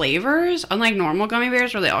distinct God. flavors, unlike normal gummy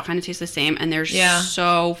bears where they all kind of taste the same, and they're Yeah.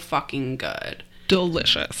 so fucking good.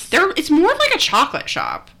 Delicious. It's more like a chocolate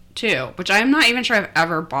shop too, which I'm not even sure I've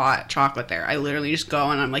ever bought chocolate there. I literally just go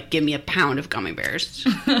and I'm like, give me a pound of gummy bears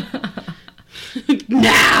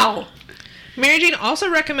now. Mary Jane also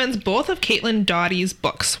recommends both of Caitlin Doughty's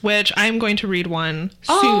books, which I'm going to read one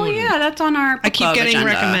soon. Oh yeah, that's on our. I keep getting agenda.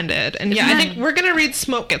 recommended. And yeah, I think we're going to read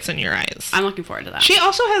Smoke Gets in Your Eyes. I'm looking forward to that. She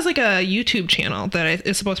also has like a YouTube channel that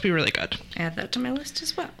is supposed to be really good. Add that to my list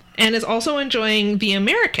as well. And is also enjoying The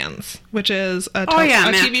Americans, which is a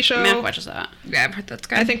Matt, TV show. Matt watches that. Yeah, I've heard that's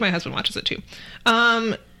good. I think my husband watches it too.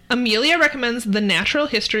 Amelia recommends The Natural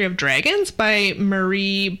History of Dragons by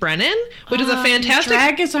Marie Brennan, which is a fantastic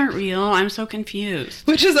Dragons aren't real. I'm so confused.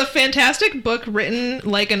 book written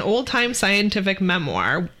like an old-time scientific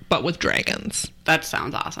memoir, but with dragons. That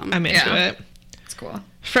sounds awesome. I'm into Yeah. it. It's cool.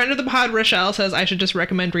 Friend of the pod, Rochelle, says I should just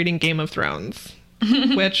recommend reading Game of Thrones,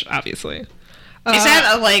 which obviously. Is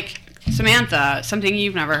that like Samantha? Something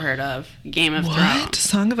you've never heard of? Game of What? Thrones.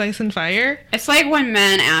 Song of Ice and Fire? It's like when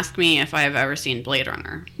men ask me if I've ever seen Blade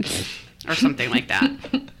Runner, or something like that,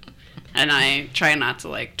 and I try not to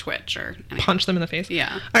like twitch or anything. Punch them in the face?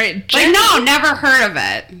 Yeah. All right, Like, Jenny, no, never heard of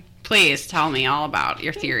it. Please tell me all about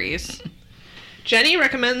your theories. Jenny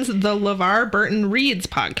recommends the LeVar Burton Reads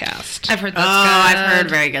podcast. I've heard Oh, that's good. I've heard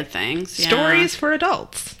very good things. Yeah. Stories for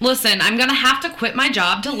adults. Listen, I'm gonna have to quit my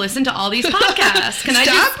job to listen to all these podcasts. Can I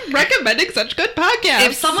Stop just? recommending such good podcasts.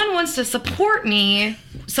 If someone wants to support me,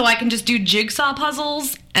 so I can just do jigsaw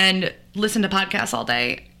puzzles and listen to podcasts all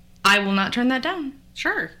day, I will not turn that down.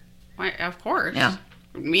 Sure. Why, of course. Yeah.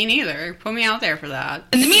 Me neither. Put me out there for that.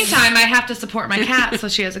 In the meantime, I have to support my cat so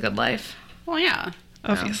she has a good life. Well, yeah.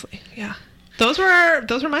 Obviously, yeah. Those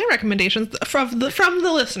were my recommendations from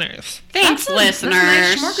the listeners. Thanks, listeners.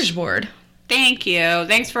 That's a nice smorgasbord. Thank you.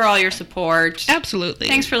 Thanks for all your support. Absolutely.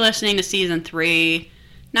 Thanks for listening to season 3.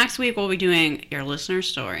 Next week we'll be doing your listener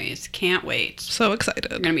stories. Can't wait. So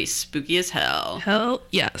excited. They're gonna be spooky as hell. Hell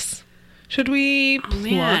yes. Should we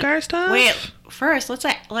plug our stuff? Wait, first, let's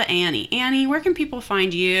let Annie. Annie, where can people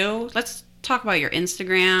find you? Let's talk about your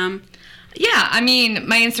Instagram. Yeah, I mean,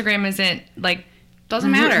 my Instagram isn't like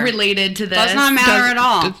Doesn't matter. Related to this. Does not matter at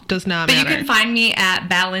all. Does not But matter. you can find me at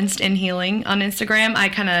Balanced in Healing on Instagram. I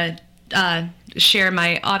kind of share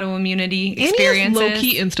my autoimmunity experiences. Annie is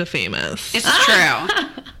low-key Insta-famous. It's true.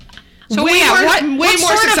 So Way more what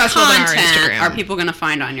sort successful of than our content Instagram. are people going to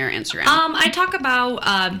find on your Instagram? I talk about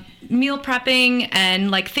meal prepping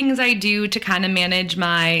and like things I do to kind of manage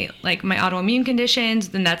my autoimmune conditions.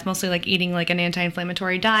 Then that's mostly like eating like an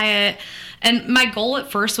anti-inflammatory diet. And my goal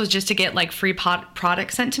at first was just to get like free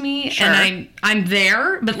products sent to me. Sure. And I'm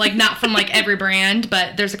there, but like not from like every brand.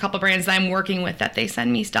 But there's a couple brands that I'm working with that they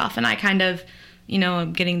send me stuff, and I kind of,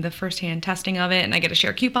 I'm getting the firsthand testing of it, and I get to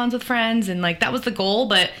share coupons with friends, and like that was the goal.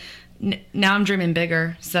 But now I'm dreaming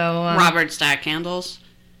bigger. So Robert Stack candles.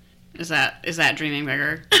 Is that dreaming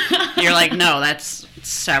bigger? You're like, no, that's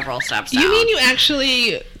several steps down. You mean you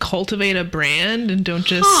actually cultivate a brand and don't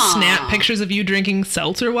just snap pictures of you drinking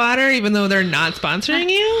seltzer water, even though they're not sponsoring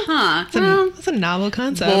you? Huh. That's a novel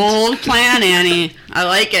concept. Bold plan, Annie. I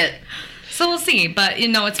like it. So we'll see. But,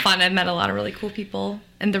 it's fun. I've met a lot of really cool people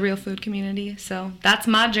in the real food community. So that's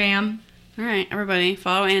my jam. All right, everybody,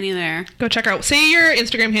 follow Annie there. Go check her out. Say your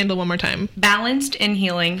Instagram handle one more time. Balanced in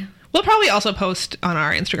Healing. We'll probably also post on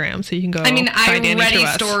our Instagram, so you can go I mean, I find Annie already through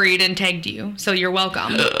us. storied and tagged you, so you're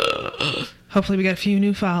welcome. Hopefully we get a few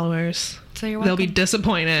new followers. So you're They'll welcome. be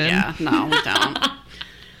disappointed. Yeah, no, we don't.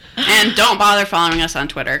 And don't bother following us on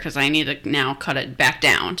Twitter, because I need to now cut it back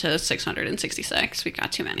down to 666. We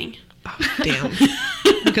got too many. Oh, damn.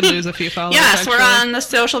 We could lose a few followers. Yes, we're actually. on the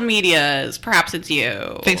social medias. Perhaps it's you.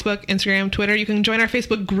 Facebook, Instagram, Twitter. You can join our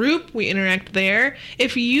Facebook group. We interact there.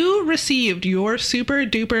 If you received your super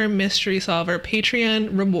duper mystery solver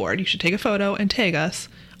Patreon reward, you should take a photo and tag us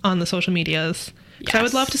on the social medias. Because I would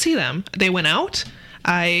Yes. love to see them. They went out.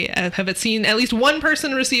 I have seen at least one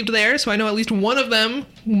person received theirs, so I know at least one of them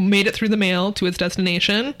made it through the mail to its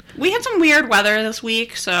destination. We had some weird weather this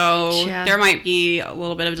week, so Yeah. there might be a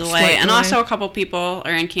little bit of delay. Slight And delay. also a couple people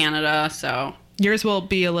are in Canada, so Yours will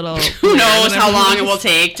be a little... who knows how long it will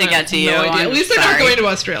take to get to you. No idea. I'm At least they're not sorry. going to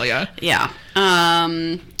Australia. Yeah.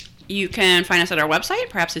 You can find us at our website,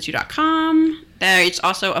 perhapsitsyou.com. There's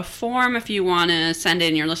also a form if you want to send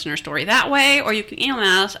in your listener story that way, or you can email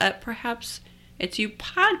us at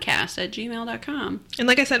perhapsitsyouPodcast@gmail.com. And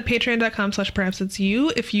like I said,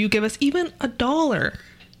 patreon.com/perhapsitsyou. If you give us even $1,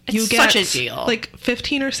 you It's get such a deal. like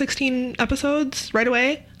 15 or 16 episodes right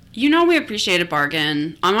away. You know we appreciate a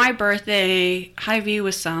bargain. On my birthday, Hy-Vee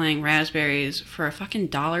was selling raspberries for a fucking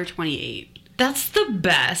 $1.28. That's the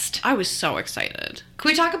best. I was so excited. Can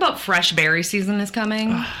we talk about fresh berry season is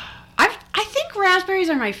coming? I think raspberries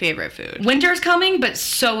are my favorite food. Winter's coming, but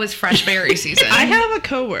so is fresh berry season. I have a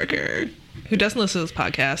coworker who doesn't listen to this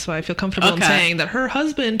podcast, so I feel comfortable in Okay. saying that her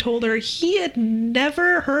husband told her he had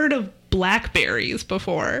never heard of blackberries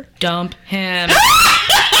before. Dump him.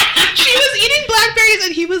 She was eating blackberries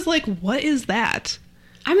and he was like, "What is that?"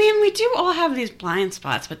 I mean, we do all have these blind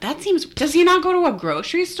spots, but that seems... Does he not go to a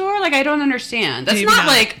grocery store? Like, I don't understand. That's Maybe not not.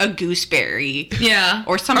 like a gooseberry. Yeah.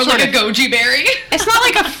 Or some or sort like of- a goji berry. It's not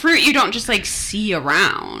like a fruit you don't just, like, see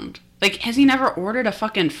around. Like, has he never ordered a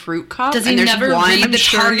fucking fruit cup? Does he and there's never one? read the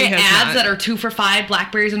sure he Target has ads not. that are 2 for $5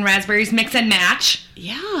 blackberries and raspberries mix and match?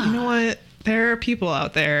 Yeah. You know what? There are people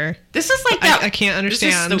out there. This is like that. I can't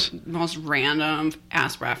understand. This is the most random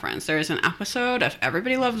ass reference. There is an episode of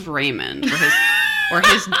Everybody Loves Raymond where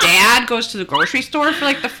his dad goes to the grocery store for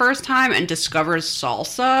like the first time and discovers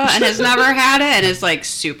salsa and has never had it and is like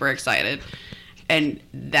super excited. And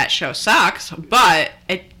that show sucks, but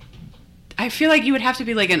I feel like you would have to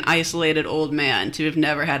be like an isolated old man to have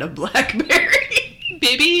never had a blackberry.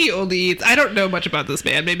 Maybe he only eats... I don't know much about this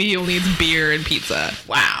man. Maybe he only eats beer and pizza.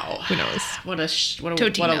 Wow. Who knows? What a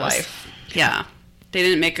Totino's. life. Yeah. They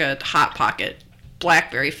didn't make a Hot Pocket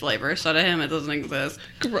blackberry flavor, so to him it doesn't exist.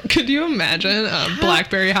 Could you imagine a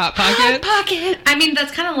blackberry hot pocket? Pocket. I mean,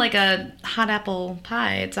 that's kind of like a hot apple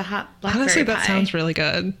pie. It's a hot blackberry Honestly, pie. that sounds really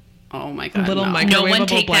good. Oh my god. Little no. micro- No one microwavable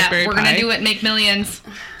take that. blackberry We're going pie. to do it, make millions.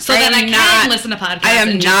 So I that am I can not- listen to podcasts. I am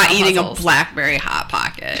and not jigsaw eating puzzles. a blackberry Hot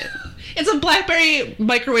Pocket. It's a blackberry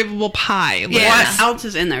microwavable pie. Liz. Yeah. What else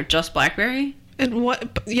is in there? Just blackberry? And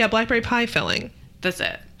what? Yeah, blackberry pie filling. That's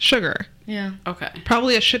it. Sugar. Yeah. Okay.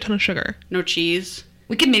 Probably a shit ton of sugar. No cheese?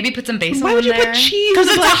 We could maybe put some basil Why would in you there. put cheese Because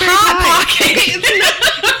in it's a a blackberry Hot pie?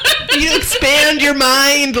 Pocket. You expand your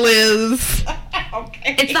mind, Liz.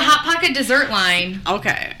 Okay. It's the Hot Pocket dessert line.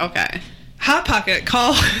 Okay. Hot Pocket,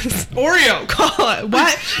 call us. Oreo, call it.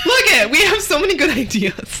 What? Look it, we have so many good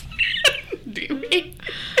ideas. Do we?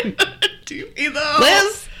 do we though?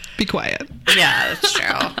 Liz, be quiet. Yeah, that's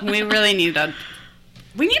true. We really need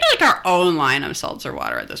like our own line of seltzer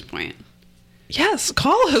water at this point. Yes,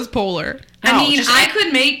 call us Polar. I No, mean, just- I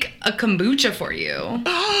could make a kombucha for you.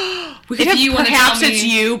 We could If have you wanna perhaps tell me- it's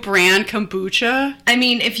you brand kombucha. I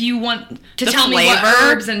mean, if you want to The tell me what flavor?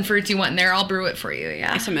 herbs and fruits you want in there, I'll brew it for you.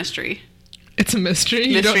 Yeah. It's a mystery. It's a mystery.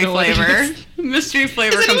 You Mystery don't know what it flavor. is. Mystery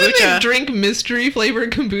flavor Does anyone kombucha. drink mystery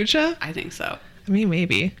flavored kombucha? I think so. I mean,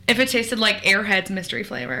 maybe. If it tasted like Airhead's mystery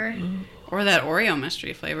flavor. Or that Oreo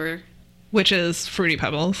mystery flavor. Which is Fruity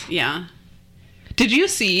Pebbles. Yeah. Did you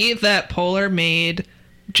see that Polar made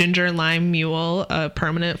ginger lime mule a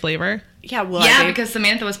permanent flavor? Yeah, will Yeah, I be, because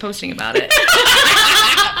Samantha was posting about it.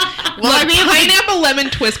 will I be able to- Pineapple lemon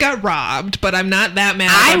twist got robbed, but I'm not that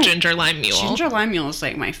mad about ginger lime mule. Ginger lime mule is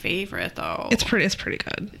like my favorite though. It's pretty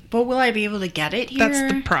good. But will I be able to get it here?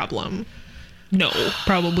 That's the problem. No,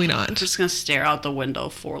 probably I'm not. just gonna stare out the window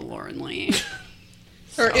forlornly.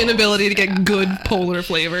 Our inability to get good Polar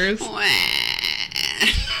flavors.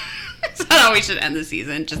 That's not how we should end the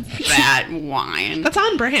season. Just that wine. That's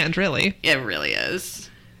on brand, really. It really is.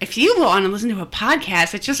 If you want to listen to a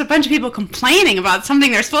podcast, it's just a bunch of people complaining about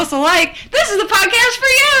something they're supposed to like. This is the podcast for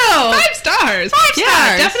you. 5 stars. Yeah,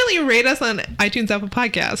 stars. definitely rate us on iTunes Apple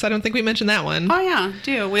Podcasts. I don't think we mentioned that one. Oh yeah,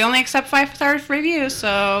 do. We only accept 5-star reviews,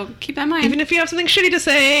 so keep that in mind. Even if you have something shitty to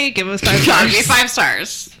say, give us 5 Gotta stars. be 5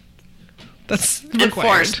 stars. That's required.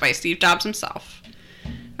 Enforced by Steve Jobs himself.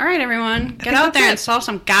 All right, everyone, get out there and solve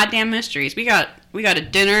some goddamn mysteries. We got a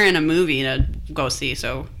dinner and a movie to go see,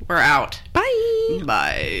 so we're out. Bye.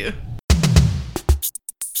 Bye.